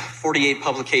have 48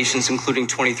 publications, including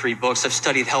 23 books. I've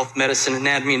studied health, medicine,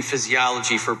 anatomy, and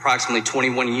physiology for approximately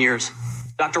 21 years.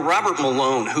 Dr. Robert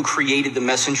Malone, who created the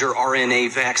messenger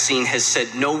RNA vaccine, has said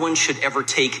no one should ever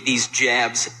take these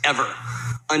jabs ever,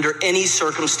 under any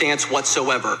circumstance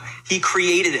whatsoever. He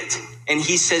created it, and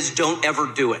he says don't ever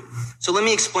do it. So let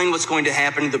me explain what's going to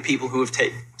happen to the people who have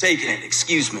taken it.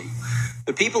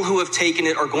 The people who have taken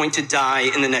it are going to die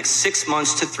in the next 6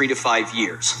 months to 3 to 5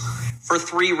 years for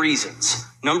 3 reasons.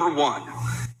 Number one,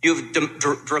 you have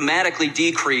dramatically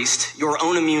decreased your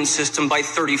own immune system by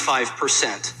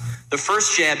 35%. The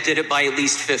first jab did it by at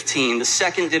least 15. The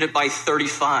second did it by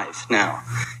 35. Now,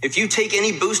 if you take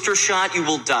any booster shot, you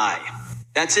will die.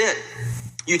 That's it.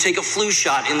 You take a flu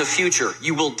shot in the future,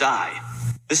 you will die.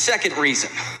 The second reason,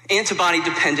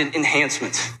 antibody-dependent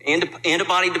enhancement.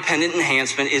 Antibody-dependent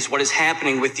enhancement is what is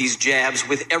happening with these jabs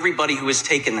with everybody who has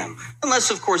taken them.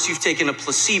 Unless, of course, you've taken a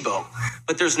placebo.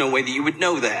 But there's no way that you would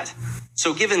know that.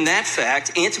 So given that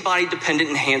fact, antibody-dependent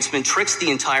enhancement tricks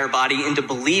the entire body into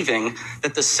believing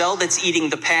that the cell that's eating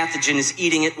the pathogen is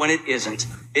eating it when it isn't.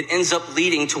 It ends up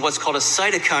leading to what's called a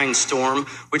cytokine storm,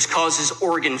 which causes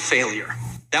organ failure.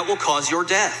 That will cause your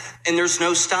death, and there's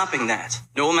no stopping that.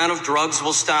 No amount of drugs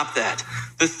will stop that.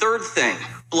 The third thing,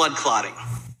 blood clotting.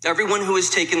 Everyone who has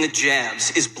taken the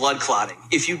jabs is blood clotting.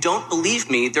 If you don't believe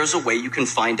me, there's a way you can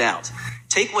find out.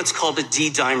 Take what's called a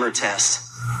D-dimer test.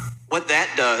 What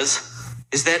that does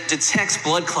is that detects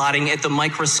blood clotting at the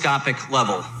microscopic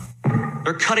level.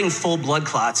 They're cutting full blood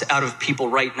clots out of people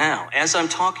right now. As I'm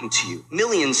talking to you,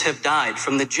 millions have died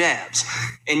from the jabs.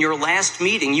 In your last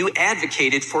meeting, you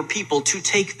advocated for people to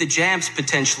take the jabs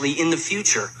potentially in the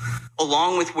future.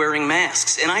 along with wearing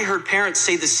masks. And I heard parents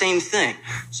say the same thing.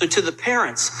 So to the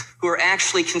parents who are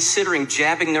actually considering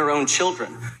jabbing their own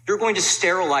children, you're going to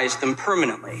sterilize them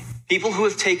permanently. People who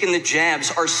have taken the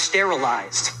jabs are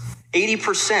sterilized.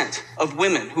 80% of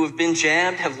women who have been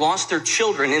jabbed have lost their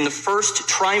children in the first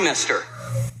trimester.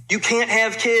 You can't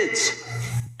have kids.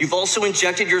 You've also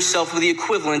injected yourself with the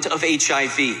equivalent of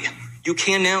HIV. You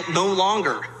can now no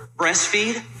longer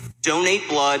breastfeed, donate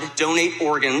blood, donate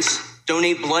organs,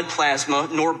 donate blood plasma,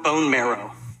 nor bone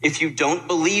marrow. If you don't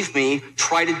believe me,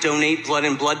 try to donate blood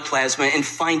and blood plasma and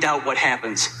find out what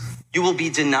happens. You will be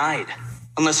denied.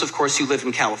 Unless, of course, you live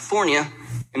in California,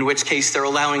 in which case they're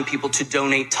allowing people to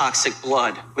donate toxic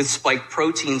blood with spike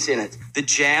proteins in it. The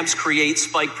jabs create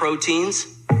spike proteins.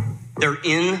 They're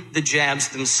in the jabs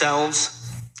themselves,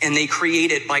 and they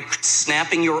create it by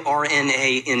snapping your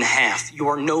RNA in half. You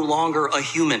are no longer a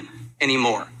human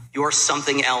anymore. You are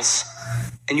something else,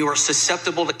 and you are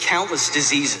susceptible to countless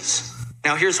diseases.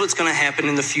 Now, here's what's going to happen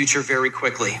in the future very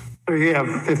quickly. You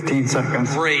have 15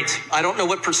 seconds. Great. I don't know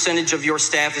what percentage of your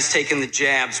staff has taken the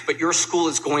jabs, but your school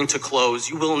is going to close.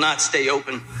 You will not stay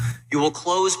open. You will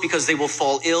close because they will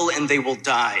fall ill and they will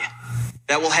die.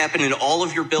 That will happen in all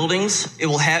of your buildings.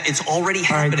 It's already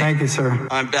happening. All right, thank you, sir.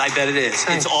 I bet it is.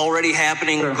 It's already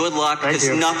happening. Sure. Good luck, because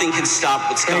nothing can stop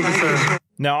what's coming. Thank you, sir.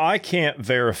 Now, I can't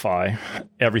verify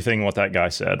everything what that guy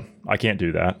said. I can't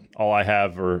do that. All I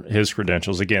have are his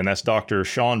credentials. Again, that's Dr.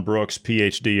 Sean Brooks,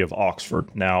 PhD of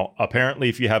Oxford. Now, apparently,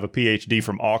 if you have a PhD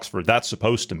from Oxford, that's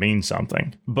supposed to mean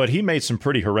something. But he made some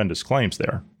pretty horrendous claims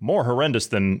there. More horrendous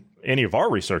than any of our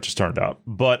research has turned out.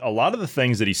 But a lot of the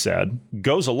things that he said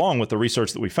goes along with the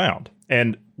research that we found.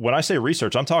 And when I say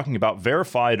research, I'm talking about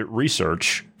verified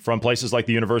research from places like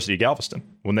the University of Galveston.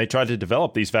 When they tried to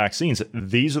develop these vaccines,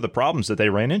 these are the problems that they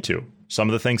ran into. Some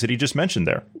of the things that he just mentioned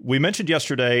there. We mentioned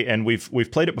yesterday, and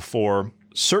we've played it before,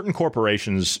 certain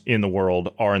corporations in the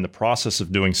world are in the process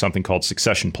of doing something called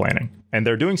succession planning. And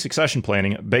they're doing succession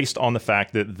planning based on the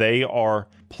fact that they are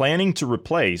planning to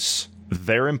replace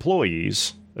their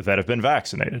employees that have been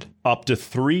vaccinated up to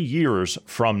 3 years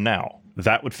from now.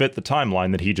 That would fit the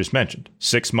timeline that he just mentioned,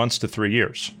 6 months to 3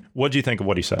 years. What do you think of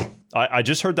what he said? I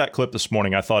just heard that clip this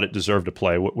morning. I thought it deserved a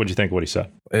play. What do you think of what he said?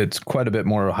 It's quite a bit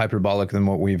more hyperbolic than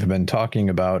what we've been talking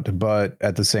about. But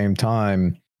at the same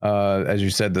time, as you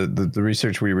said, the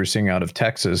research we were seeing out of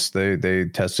Texas, they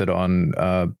tested on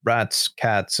rats,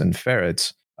 cats, and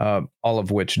ferrets, all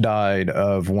of which died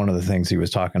of one of the things he was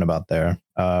talking about there,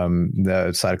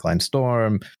 the cytokine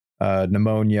storm,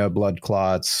 pneumonia, blood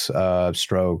clots,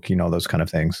 stroke, those kind of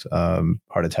things,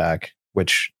 heart attack,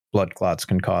 which blood clots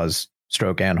can cause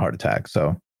stroke and heart attack.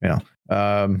 So,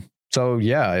 it's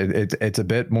a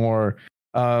bit more,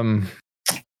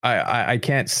 I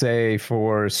can't say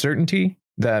for certainty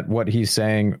that what he's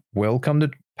saying will come to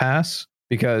pass,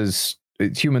 because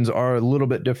humans are a little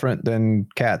bit different than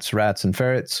cats, rats, and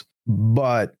ferrets.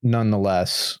 But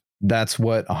nonetheless, that's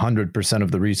what 100%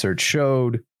 of the research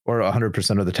showed, or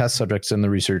 100% of the test subjects in the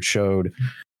research showed.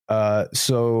 I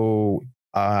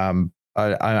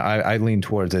lean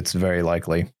towards it's very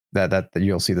likely that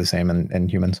you'll see the same in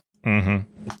humans. Mm-hmm.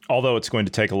 Although it's going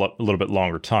to take a little bit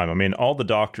longer time. I mean, all the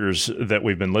doctors that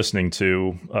we've been listening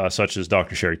to, such as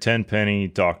Dr. Sherry Tenpenny,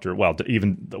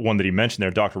 even the one that he mentioned there,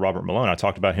 Dr. Robert Malone, I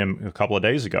talked about him a couple of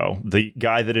days ago, the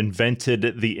guy that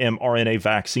invented the mRNA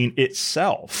vaccine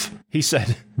itself. He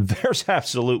said, there's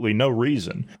absolutely no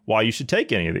reason why you should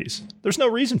take any of these. There's no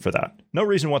reason for that. No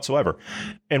reason whatsoever.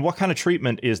 And what kind of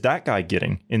treatment is that guy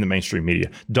getting in the mainstream media?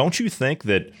 Don't you think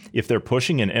that if they're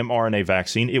pushing an mRNA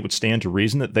vaccine, it would stand to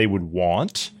reason that they would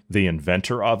want the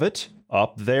inventor of it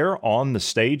up there on the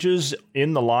stages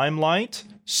in the limelight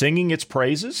singing its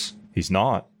praises? He's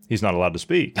not allowed to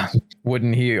speak.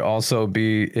 Wouldn't he also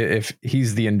be, if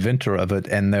he's the inventor of it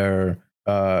and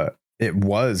it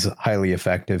was highly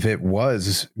effective, it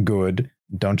was good,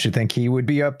 don't you think he would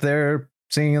be up there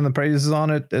singing the praises on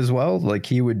it as well? Like,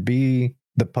 he would be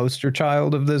the poster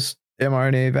child of this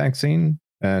mRNA vaccine?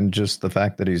 And just the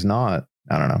fact that he's not,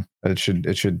 I don't know. It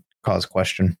should cause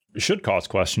question. It should cause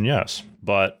question, yes,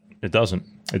 but it doesn't.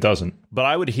 It doesn't. But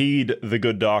I would heed the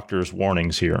good doctor's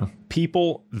warnings here.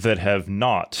 People that have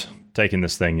not taken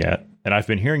this thing yet, and I've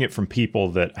been hearing it from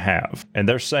people that have, and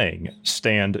they're saying,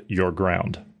 stand your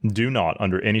ground. Do not,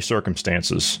 under any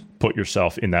circumstances, put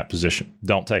yourself in that position.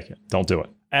 Don't take it. Don't do it.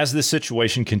 As this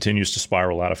situation continues to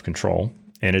spiral out of control,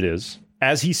 and it is,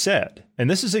 as he said, and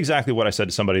this is exactly what I said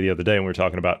to somebody the other day when we were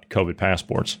talking about COVID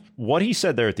passports. What he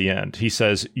said there at the end, he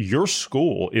says, your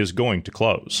school is going to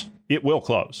close. It will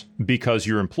close because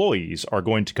your employees are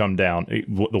going to come down,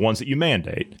 the ones that you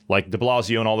mandate, like de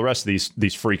Blasio and all the rest of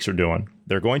these freaks are doing.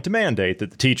 they're going to mandate that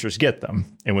the teachers get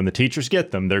them. And when the teachers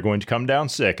get them, they're going to come down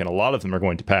sick, and a lot of them are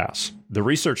going to pass. The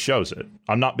research shows it.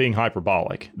 I'm not being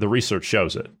hyperbolic. The research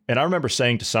shows it. And I remember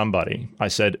saying to somebody, I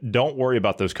said, don't worry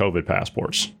about those COVID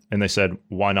passports. And they said,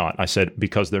 why not? I said,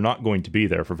 because they're not going to be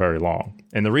there for very long.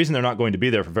 And the reason they're not going to be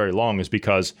there for very long is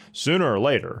because sooner or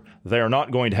later, they are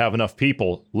not going to have enough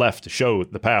people left to show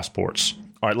the passports.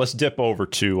 All right, let's dip over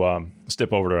to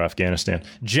Afghanistan.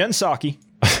 Jen Psaki,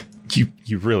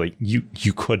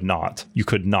 you could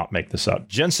not make this up.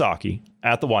 Jen Psaki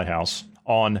at the White House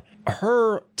on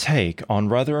her take on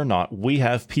whether or not we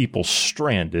have people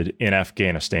stranded in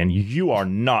Afghanistan. You are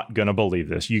not going to believe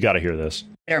this. You got to hear this.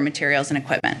 Their materials and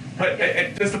equipment. But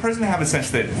does the president have a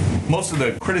sense that most of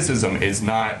the criticism is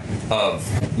not of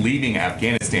leaving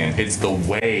Afghanistan, it's the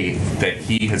way that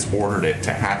he has ordered it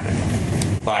to happen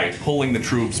by pulling the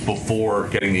troops before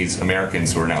getting these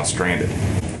Americans who are now stranded?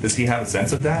 Does he have a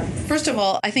sense of that? First of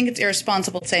all, I think it's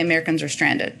irresponsible to say Americans are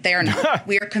stranded. They are not.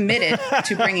 We are committed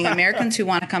to bringing Americans who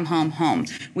want to come home.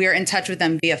 We are in touch with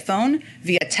them via phone,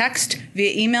 via text,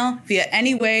 via email, via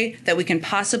any way that we can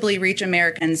possibly reach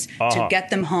Americans to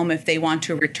get them home if they want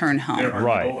to return home. There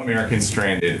are no Americans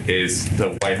stranded is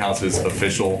the White House's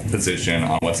official position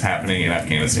on what's happening in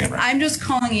Afghanistan right now. I'm just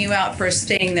calling you out for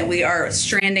saying that we are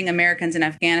stranding Americans in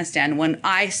Afghanistan when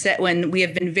we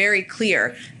have been very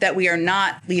clear that we are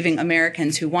not leaving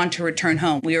Americans who want to return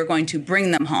home. We are going to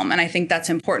bring them home. And I think that's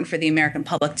important for the American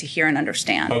public to hear and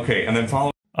understand. Okay, and then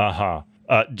follow.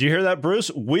 Do you hear that,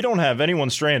 Bruce? We don't have anyone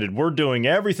stranded. We're doing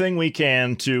everything we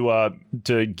can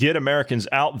to get Americans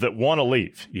out that want to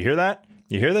leave. You hear that?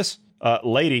 You hear this?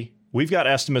 Lady, we've got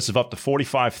estimates of up to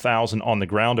 45,000 on the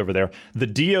ground over there. The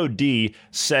DOD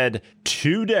said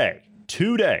today,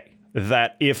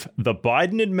 that if the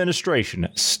Biden administration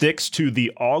sticks to the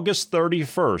August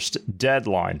 31st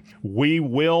deadline, we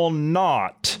will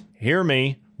not, hear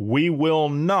me, we will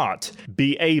not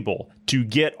be able to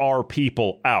get our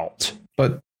people out.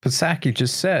 But Psaki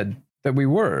just said that we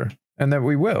were and that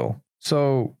we will.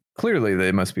 So clearly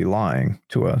they must be lying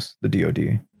to us, the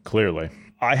DOD. Clearly.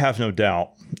 I have no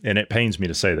doubt, and it pains me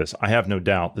to say this, I have no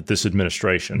doubt that this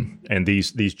administration and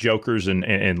these jokers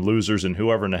and losers and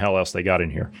whoever in the hell else they got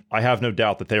in here, I have no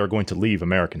doubt that they are going to leave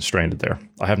Americans stranded there.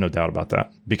 I have no doubt about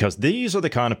that, because these are the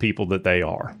kind of people that they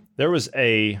are. There was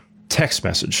a text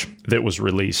message that was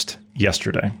released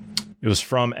yesterday. It was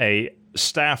from a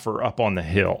staffer up on the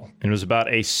Hill, and it was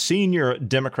about a senior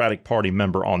Democratic Party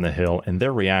member on the Hill and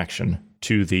their reaction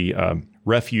to the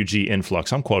refugee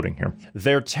influx. I'm quoting here.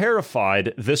 They're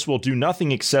terrified this will do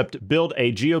nothing except build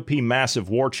a GOP massive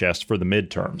war chest for the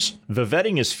midterms. The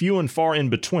vetting is few and far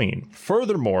in between.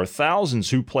 Furthermore,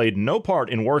 thousands who played no part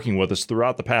in working with us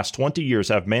throughout the past 20 years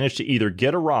have managed to either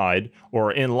get a ride or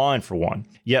are in line for one.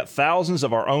 Yet thousands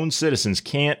of our own citizens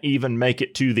can't even make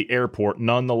it to the airport,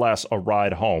 nonetheless a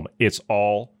ride home. It's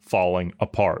all falling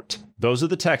apart. Those are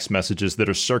the text messages that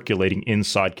are circulating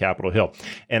inside Capitol Hill.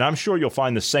 And I'm sure you'll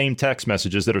find the same text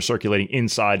messages that are circulating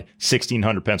inside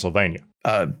 1600 Pennsylvania.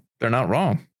 They're not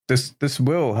wrong. This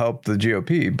will help the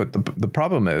GOP, but the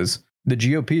problem is the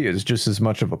GOP is just as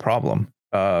much of a problem.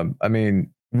 I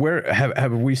mean, where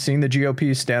have we seen the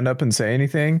GOP stand up and say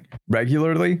anything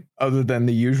regularly other than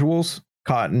the usuals?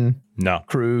 Cotton, no.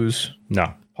 Cruz,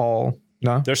 no. Paul.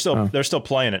 No, they're still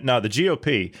playing it. No, the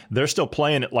GOP, they're still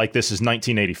playing it like this is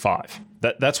 1985.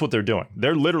 That's what they're doing.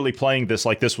 They're literally playing this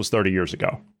like this was 30 years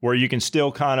ago, where you can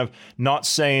still kind of not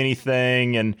say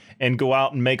anything and go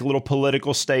out and make little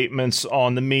political statements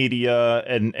on the media.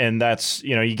 And that's,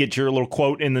 you get your little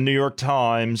quote in the New York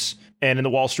Times and in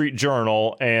the Wall Street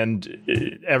Journal,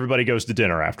 and everybody goes to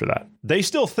dinner after that. They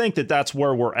still think that that's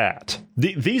where we're at.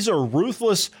 These are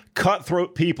ruthless,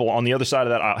 cutthroat people on the other side of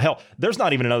that aisle. Hell, there's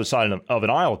not even another side of an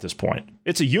aisle at this point.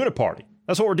 It's a uniparty.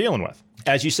 That's what we're dealing with.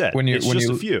 As you said, it's just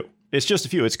a few. It's just a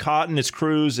few. It's Cotton, it's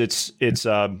Cruz, it's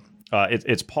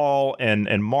Paul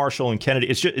and Marshall and Kennedy.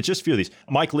 It's just a few of these.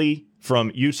 Mike Lee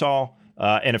from Utah.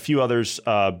 And a few others.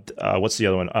 What's the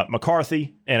other one?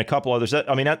 McCarthy and a couple others.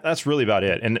 That's really about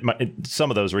it. And some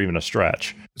of those are even a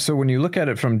stretch. So when you look at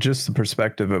it from just the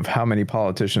perspective of how many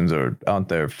politicians are out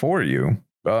there for you,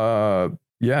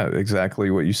 yeah, exactly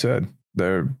what you said.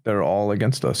 They're all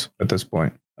against us at this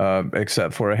point,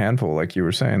 except for a handful, like you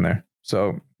were saying there.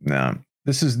 So, nah,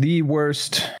 this is the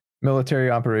worst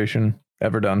military operation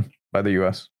ever done by the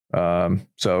U.S.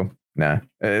 Nah,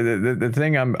 the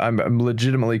thing I'm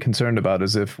legitimately concerned about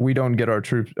is if we don't get our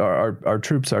troops,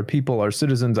 our people, our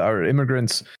citizens, our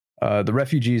immigrants, the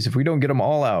refugees, if we don't get them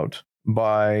all out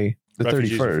by the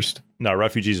 31st. No,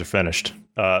 refugees are finished.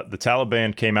 the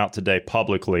Taliban came out today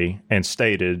publicly and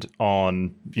stated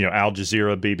on, Al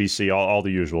Jazeera, BBC, all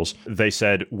the usuals. They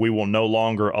said, we will no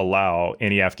longer allow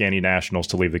any Afghani nationals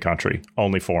to leave the country,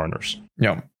 only foreigners.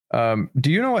 Yeah.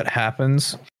 Do you know what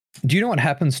happens? Do you know what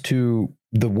happens to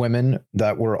the women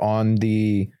that were on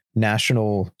the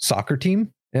national soccer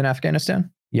team in Afghanistan?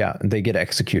 Yeah, they get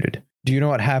executed. Do you know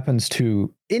what happens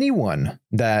to anyone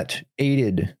that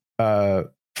aided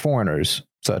foreigners,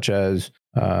 such as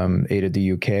aided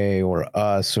the UK or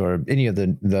us or any of the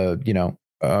do you know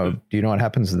what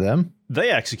happens to them?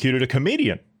 They executed a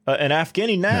comedian, an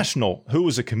Afghani national who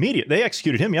was a comedian. They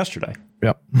executed him yesterday.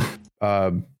 Yep.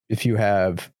 If you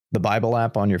have the Bible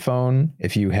app on your phone,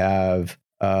 if you have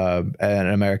an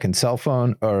American cell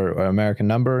phone or American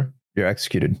number, you're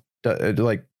executed.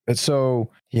 We've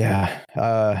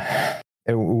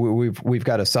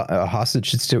got a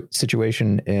hostage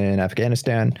situation in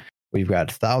Afghanistan. We've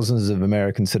got thousands of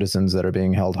American citizens that are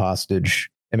being held hostage,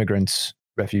 immigrants,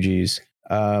 refugees.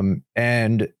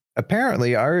 And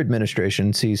apparently our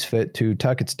administration sees fit to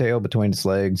tuck its tail between its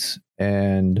legs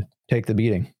and take the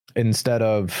beating instead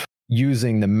of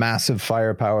using the massive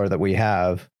firepower that we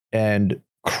have and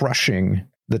crushing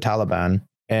the Taliban.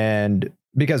 And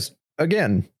because,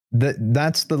 again,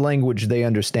 that's the language they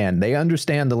understand. They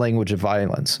understand the language of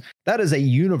violence. That is a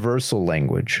universal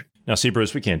language. Now, see,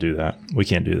 Bruce, we can't do that. We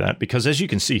can't do that because, as you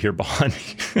can see here behind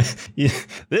me,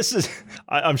 this is,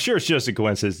 I'm sure it's just a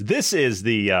coincidence. This is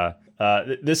the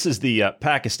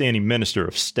Pakistani Minister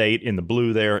of State in the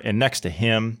blue there, and next to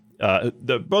him,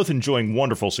 they're both enjoying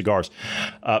wonderful cigars,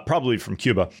 probably from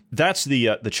Cuba. That's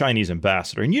the Chinese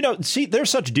ambassador. And, see, they're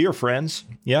such dear friends.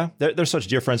 Yeah, they're such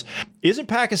dear friends. Isn't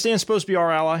Pakistan supposed to be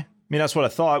our ally? I mean, that's what I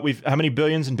thought. How many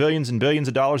billions and billions and billions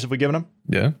of dollars have we given them?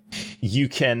 Yeah. You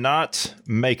cannot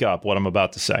make up what I'm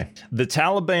about to say. The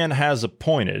Taliban has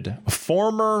appointed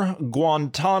former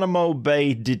Guantanamo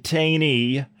Bay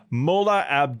detainee Mullah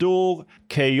Abdul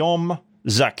Qayyum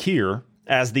Zakir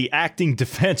as the acting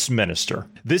defense minister.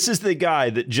 This is the guy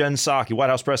that Jen Psaki, White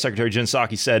House Press Secretary Jen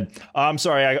Psaki, said, I'm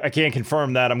sorry, I can't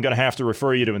confirm that. I'm going to have to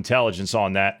refer you to intelligence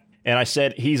on that. And I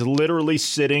said, he's literally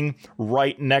sitting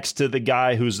right next to the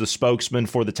guy who's the spokesman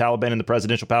for the Taliban in the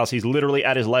presidential palace. He's literally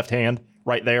at his left hand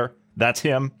right there. That's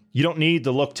him. You don't need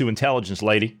to look to intelligence,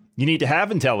 lady. You need to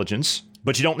have intelligence,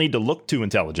 but you don't need to look to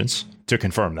intelligence to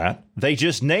confirm that. They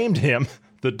just named him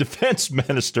the defense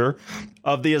minister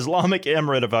of the Islamic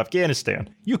Emirate of Afghanistan.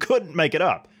 You couldn't make it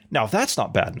up. Now, if that's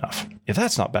not bad enough,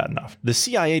 the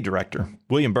CIA director,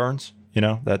 William Burns,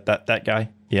 that guy,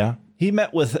 yeah, he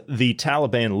met with the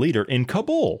Taliban leader in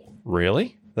Kabul.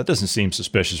 Really? That doesn't seem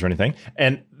suspicious or anything.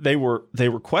 And they were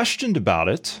questioned about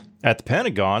it at the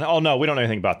Pentagon. Oh, no, we don't know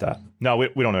anything about that. No, we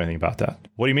don't know anything about that.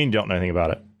 What do you mean you don't know anything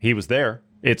about it? He was there.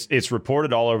 It's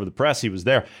reported all over the press. He was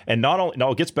there. And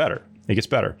it gets better. It gets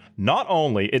better. Not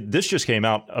only, this just came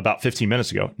out about 15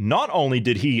 minutes ago, not only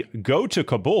did he go to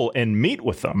Kabul and meet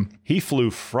with them, he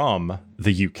flew from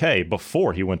the UK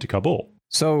before he went to Kabul.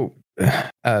 So,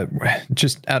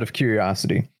 just out of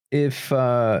curiosity, if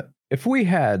we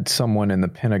had someone in the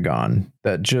Pentagon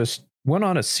that just went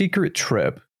on a secret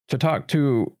trip to talk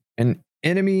to an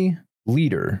enemy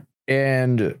leader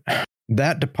and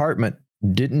that department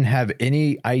didn't have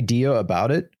any idea about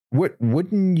it,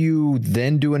 wouldn't you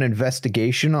then do an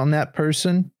investigation on that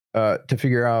person to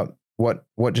figure out what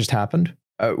just happened?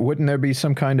 Wouldn't there be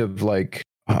some kind of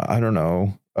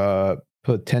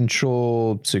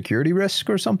potential security risk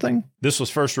or something? This was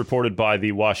first reported by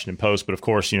the Washington Post, but of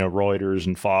course, Reuters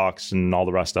and Fox and all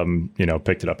the rest of them,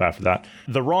 picked it up after that.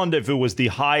 The rendezvous was the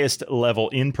highest level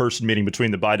in-person meeting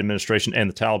between the Biden administration and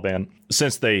the Taliban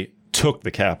since they took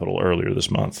the capital earlier this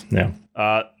month. Yeah.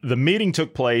 The meeting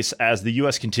took place as the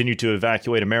U.S. continued to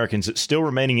evacuate Americans still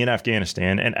remaining in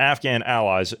Afghanistan and Afghan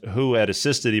allies who had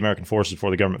assisted the American forces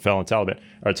before the government fell to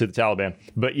the Taliban.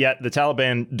 But yet the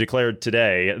Taliban declared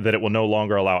today that it will no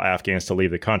longer allow Afghans to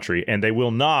leave the country, and they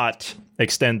will not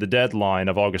extend the deadline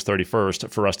of August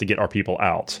 31st for us to get our people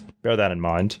out. Bear that in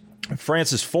mind.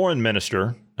 France's foreign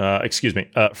minister,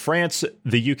 France,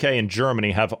 the UK, and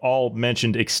Germany have all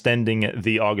mentioned extending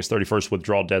the August 31st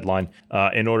withdrawal deadline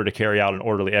in order to carry out an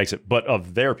orderly exit, but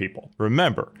of their people.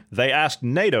 Remember, they asked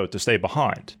NATO to stay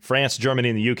behind. France, Germany,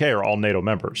 and the UK are all NATO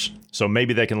members, so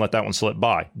maybe they can let that one slip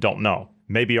by. Don't know.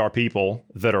 Maybe our people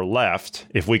that are left,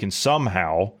 if we can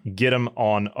somehow get them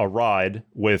on a ride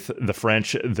with the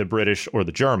French, the British, or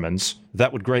the Germans,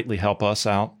 that would greatly help us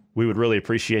out. We would really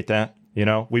appreciate that.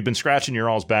 We've been scratching your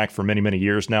all's back for many, many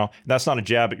years now. That's not a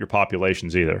jab at your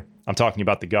populations either. I'm talking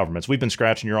about the governments. We've been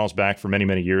scratching your all's back for many,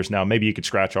 many years now. Maybe you could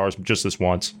scratch ours just this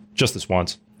once. Just this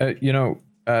once.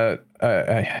 I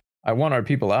want our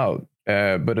people out.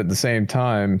 But at the same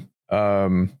time,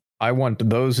 I want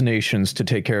those nations to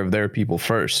take care of their people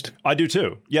first. I do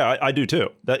too. Yeah, I do too.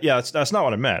 That's not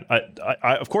what I meant.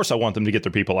 I of course I want them to get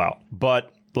their people out.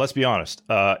 But let's be honest.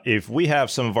 If we have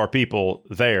some of our people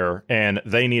there and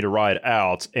they need a ride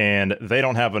out and they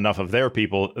don't have enough of their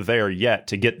people there yet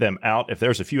to get them out, if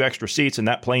there's a few extra seats and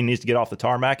that plane needs to get off the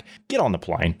tarmac, get on the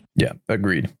plane. Yeah,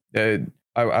 agreed.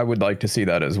 I would like to see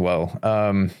that as well.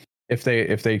 If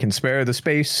they can spare the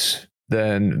space,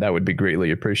 then that would be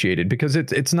greatly appreciated, because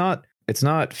it's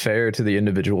not fair to the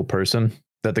individual person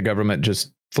that the government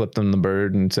just flipped them the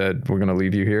bird and said, we're going to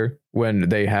leave you here, when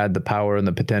they had the power and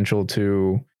the potential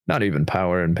to, not even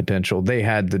power and potential, they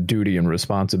had the duty and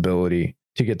responsibility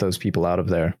to get those people out of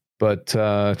there. But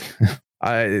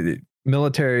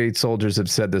military soldiers have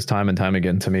said this time and time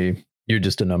again to me, you're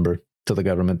just a number to the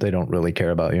government. They don't really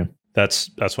care about you. That's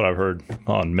what I've heard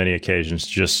on many occasions.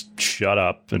 Just shut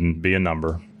up and be a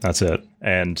number. That's it.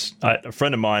 And a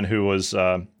friend of mine who was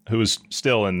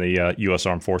still in the U.S.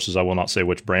 Armed Forces, I will not say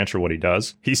which branch or what he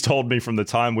does, he's told me from the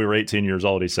time we were 18 years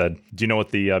old, he said, do you know what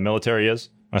the military is?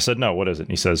 I said, no, what is it?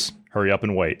 And he says, hurry up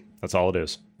and wait. That's all it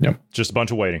is. Yep. Just a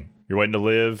bunch of waiting. You're waiting to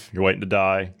live. You're waiting to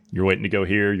die. You're waiting to go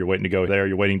here. You're waiting to go there.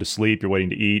 You're waiting to sleep. You're waiting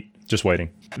to eat. Just waiting.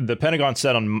 The Pentagon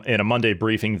said in a Monday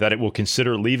briefing that it will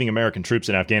consider leaving American troops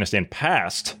in Afghanistan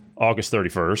past August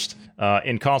 31st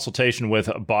in consultation with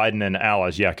Biden and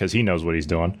allies. Yeah, because he knows what he's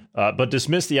doing. But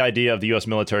dismissed the idea of the U.S.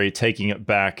 military taking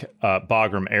back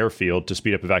Bagram Airfield to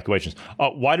speed up evacuations.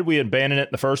 Why did we abandon it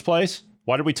in the first place?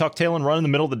 Why did we tuck tail and run in the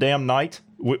middle of the damn night?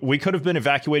 We could have been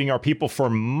evacuating our people for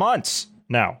months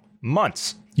now.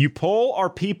 Months. You pull our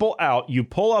people out, you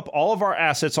pull up all of our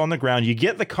assets on the ground, you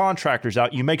get the contractors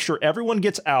out, you make sure everyone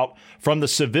gets out from the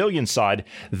civilian side,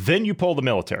 then you pull the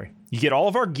military. You get all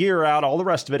of our gear out, all the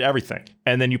rest of it, everything,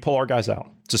 and then you pull our guys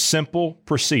out. It's a simple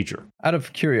procedure. Out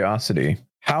of curiosity,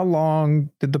 how long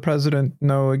did the president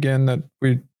know again that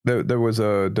there was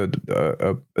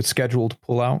a scheduled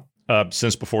pullout?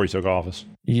 Since before he took office.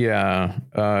 Yeah.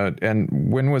 And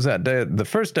when was that? The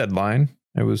first deadline?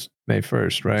 It was May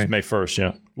 1st, right? It's May 1st,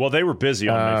 yeah. Well, they were busy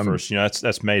on May 1st. You know,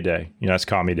 that's May Day. You know, that's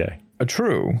Commie Day.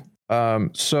 True.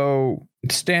 So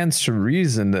it stands to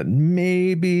reason that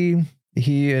maybe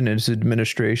he and his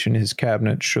administration, his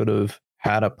cabinet, should have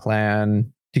had a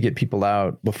plan to get people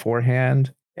out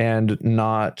beforehand and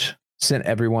not sent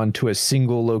everyone to a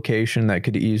single location that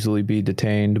could easily be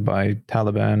detained by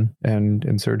Taliban and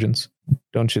insurgents.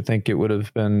 Don't you think it would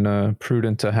have been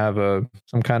prudent to have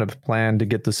some kind of plan to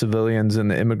get the civilians and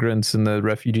the immigrants and the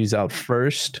refugees out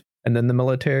first, and then the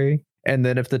military? And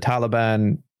then if the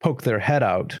Taliban poke their head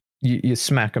out, you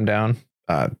smack them down?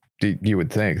 You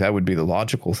would think that would be the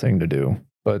logical thing to do.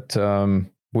 But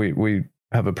we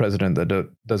have a president that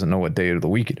doesn't know what day of the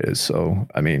week it is. So,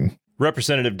 I mean...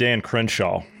 Representative Dan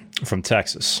Crenshaw from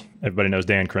Texas. Everybody knows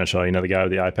Dan Crenshaw. You know the guy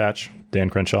with the eye patch? Dan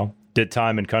Crenshaw. Did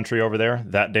time and country over there.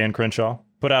 That Dan Crenshaw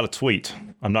put out a tweet.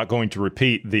 I'm not going to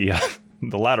repeat the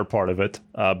latter part of it,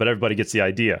 but everybody gets the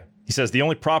idea. He says the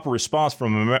only proper response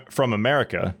from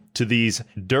America to these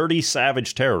dirty,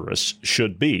 savage terrorists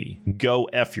should be go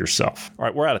F yourself. All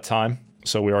right, we're out of time,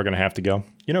 so we are going to have to go.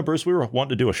 You know, Bruce, we were wanting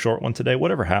to do a short one today.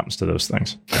 Whatever happens to those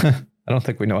things? I don't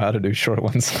think we know how to do short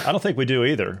ones. I don't think we do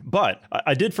either. But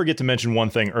I did forget to mention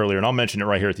one thing earlier, and I'll mention it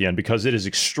right here at the end because it is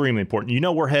extremely important. You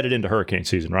know, we're headed into hurricane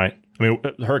season, right? I mean,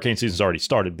 hurricane season's already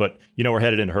started, but you know, we're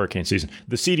headed into hurricane season.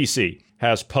 The CDC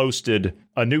has posted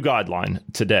a new guideline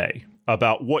today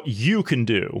about what you can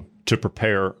do to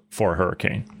prepare for a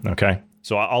hurricane. Okay.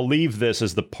 So I'll leave this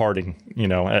as the parting, you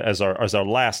know, as our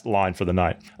last line for the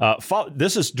night.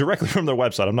 This is directly from their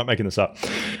website. I'm not making this up.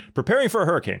 Preparing for a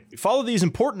hurricane. Follow these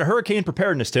important hurricane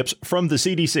preparedness tips from the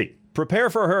CDC. Prepare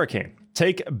for a hurricane.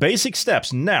 Take basic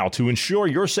steps now to ensure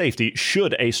your safety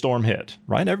should a storm hit.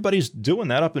 Right? Everybody's doing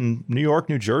that up in New York,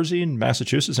 New Jersey, and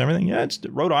Massachusetts, and everything. Yeah, it's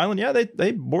Rhode Island. Yeah,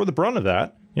 they bore the brunt of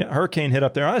that. Yeah, hurricane hit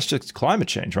up there. That's just climate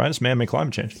change, right? It's man-made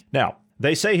climate change. Now,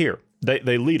 they say here,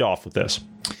 they lead off with this.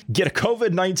 Get a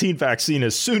COVID-19 vaccine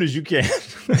as soon as you can.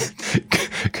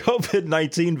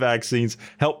 COVID-19 vaccines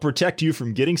help protect you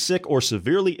from getting sick or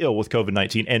severely ill with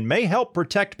COVID-19 and may help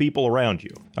protect people around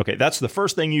you. Okay, that's the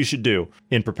first thing you should do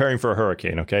in preparing for a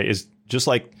hurricane, okay, is just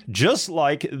like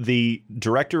the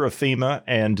director of FEMA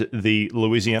and the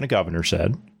Louisiana governor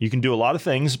said, you can do a lot of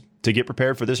things to get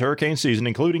prepared for this hurricane season,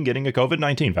 including getting a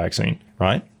COVID-19 vaccine,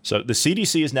 right? So the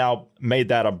CDC has now made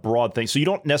that a broad thing. So you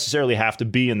don't necessarily have to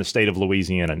be in the state of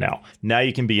Louisiana now. Now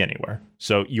you can be anywhere.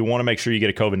 So you want to make sure you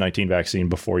get a COVID-19 vaccine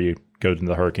before you go into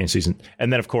the hurricane season.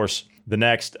 And then, of course, the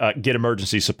next, get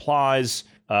emergency supplies.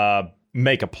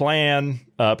 make a plan,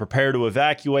 prepare to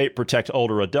evacuate, protect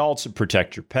older adults,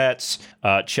 protect your pets,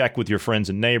 check with your friends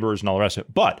and neighbors and all the rest of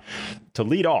it. But to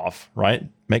lead off, right,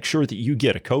 make sure that you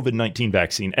get a COVID-19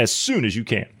 vaccine as soon as you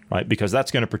can, right? Because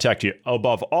that's going to protect you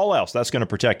above all else. That's going to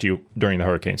protect you during the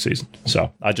hurricane season.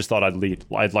 So I just thought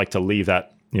I'd like to leave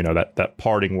that, that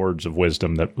parting words of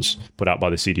wisdom that was put out by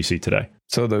the CDC today.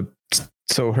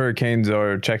 So hurricanes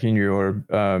are checking your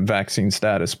vaccine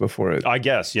status before it. I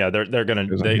guess, yeah, they're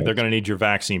gonna need your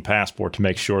vaccine passport to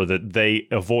make sure that they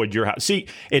avoid your house. See,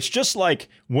 it's just like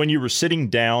when you were sitting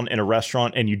down in a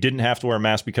restaurant and you didn't have to wear a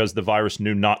mask because the virus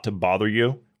knew not to bother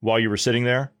you while you were sitting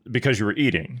there because you were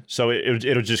eating. So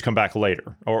it'll just come back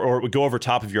later, or it would go over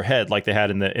top of your head like they had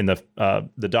in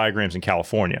the diagrams in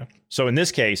California. So in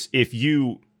this case, if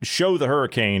you show the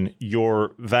hurricane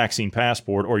your vaccine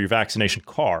passport or your vaccination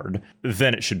card,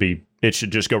 then it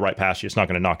should just go right past you. It's not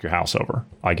going to knock your house over,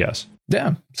 I guess.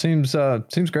 Yeah, seems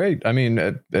great. I mean,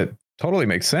 it totally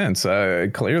makes sense.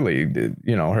 Clearly,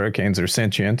 hurricanes are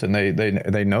sentient and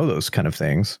they know those kind of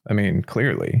things. I mean,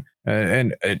 clearly,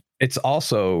 and it's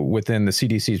also within the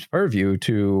CDC's purview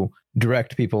to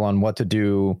direct people on what to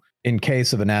do in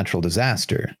case of a natural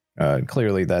disaster.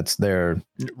 Clearly, that's their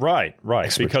right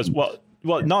expertise. Because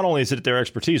well, not only is it their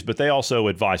expertise, but they also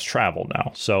advise travel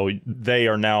now. So they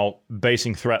are now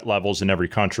basing threat levels in every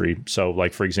country. So,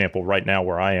 like, for example, right now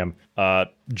where I am,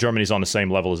 Germany's on the same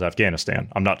level as Afghanistan.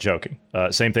 I'm not joking.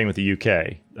 Same thing with the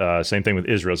UK. Same thing with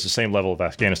Israel. It's the same level of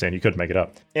Afghanistan. You couldn't make it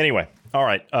up. Anyway, all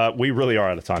right. We really are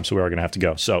out of time, so we are going to have to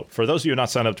go. So for those of you who are not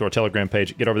signed up to our Telegram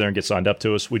page, get over there and get signed up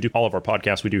to us. We do all of our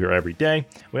podcasts we do here every day.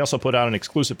 We also put out an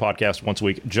exclusive podcast once a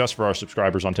week just for our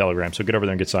subscribers on Telegram. So get over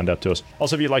there and get signed up to us.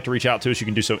 Also, if you'd like to reach out to us, you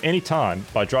can do so anytime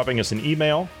by dropping us an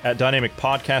email at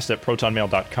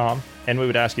dynamicpodcast@protonmail.com. And we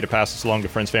would ask you to pass this along to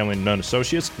friends, family, and known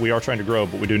associates. We are trying to grow,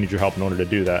 but we do need your help in order to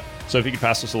do that. So if you could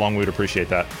pass this along, we would appreciate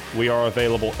that. We are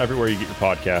available everywhere you get your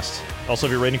podcasts. Also,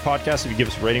 if you're rating podcasts, if you give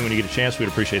us a rating when you get a chance, we'd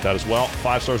appreciate that as well.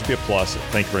 5 stars would be a plus.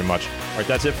 Thank you very much. All right,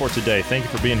 that's it for today. Thank you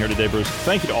for being here today, Bruce.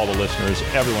 Thank you to all the listeners.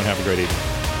 Everyone have a great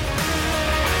evening.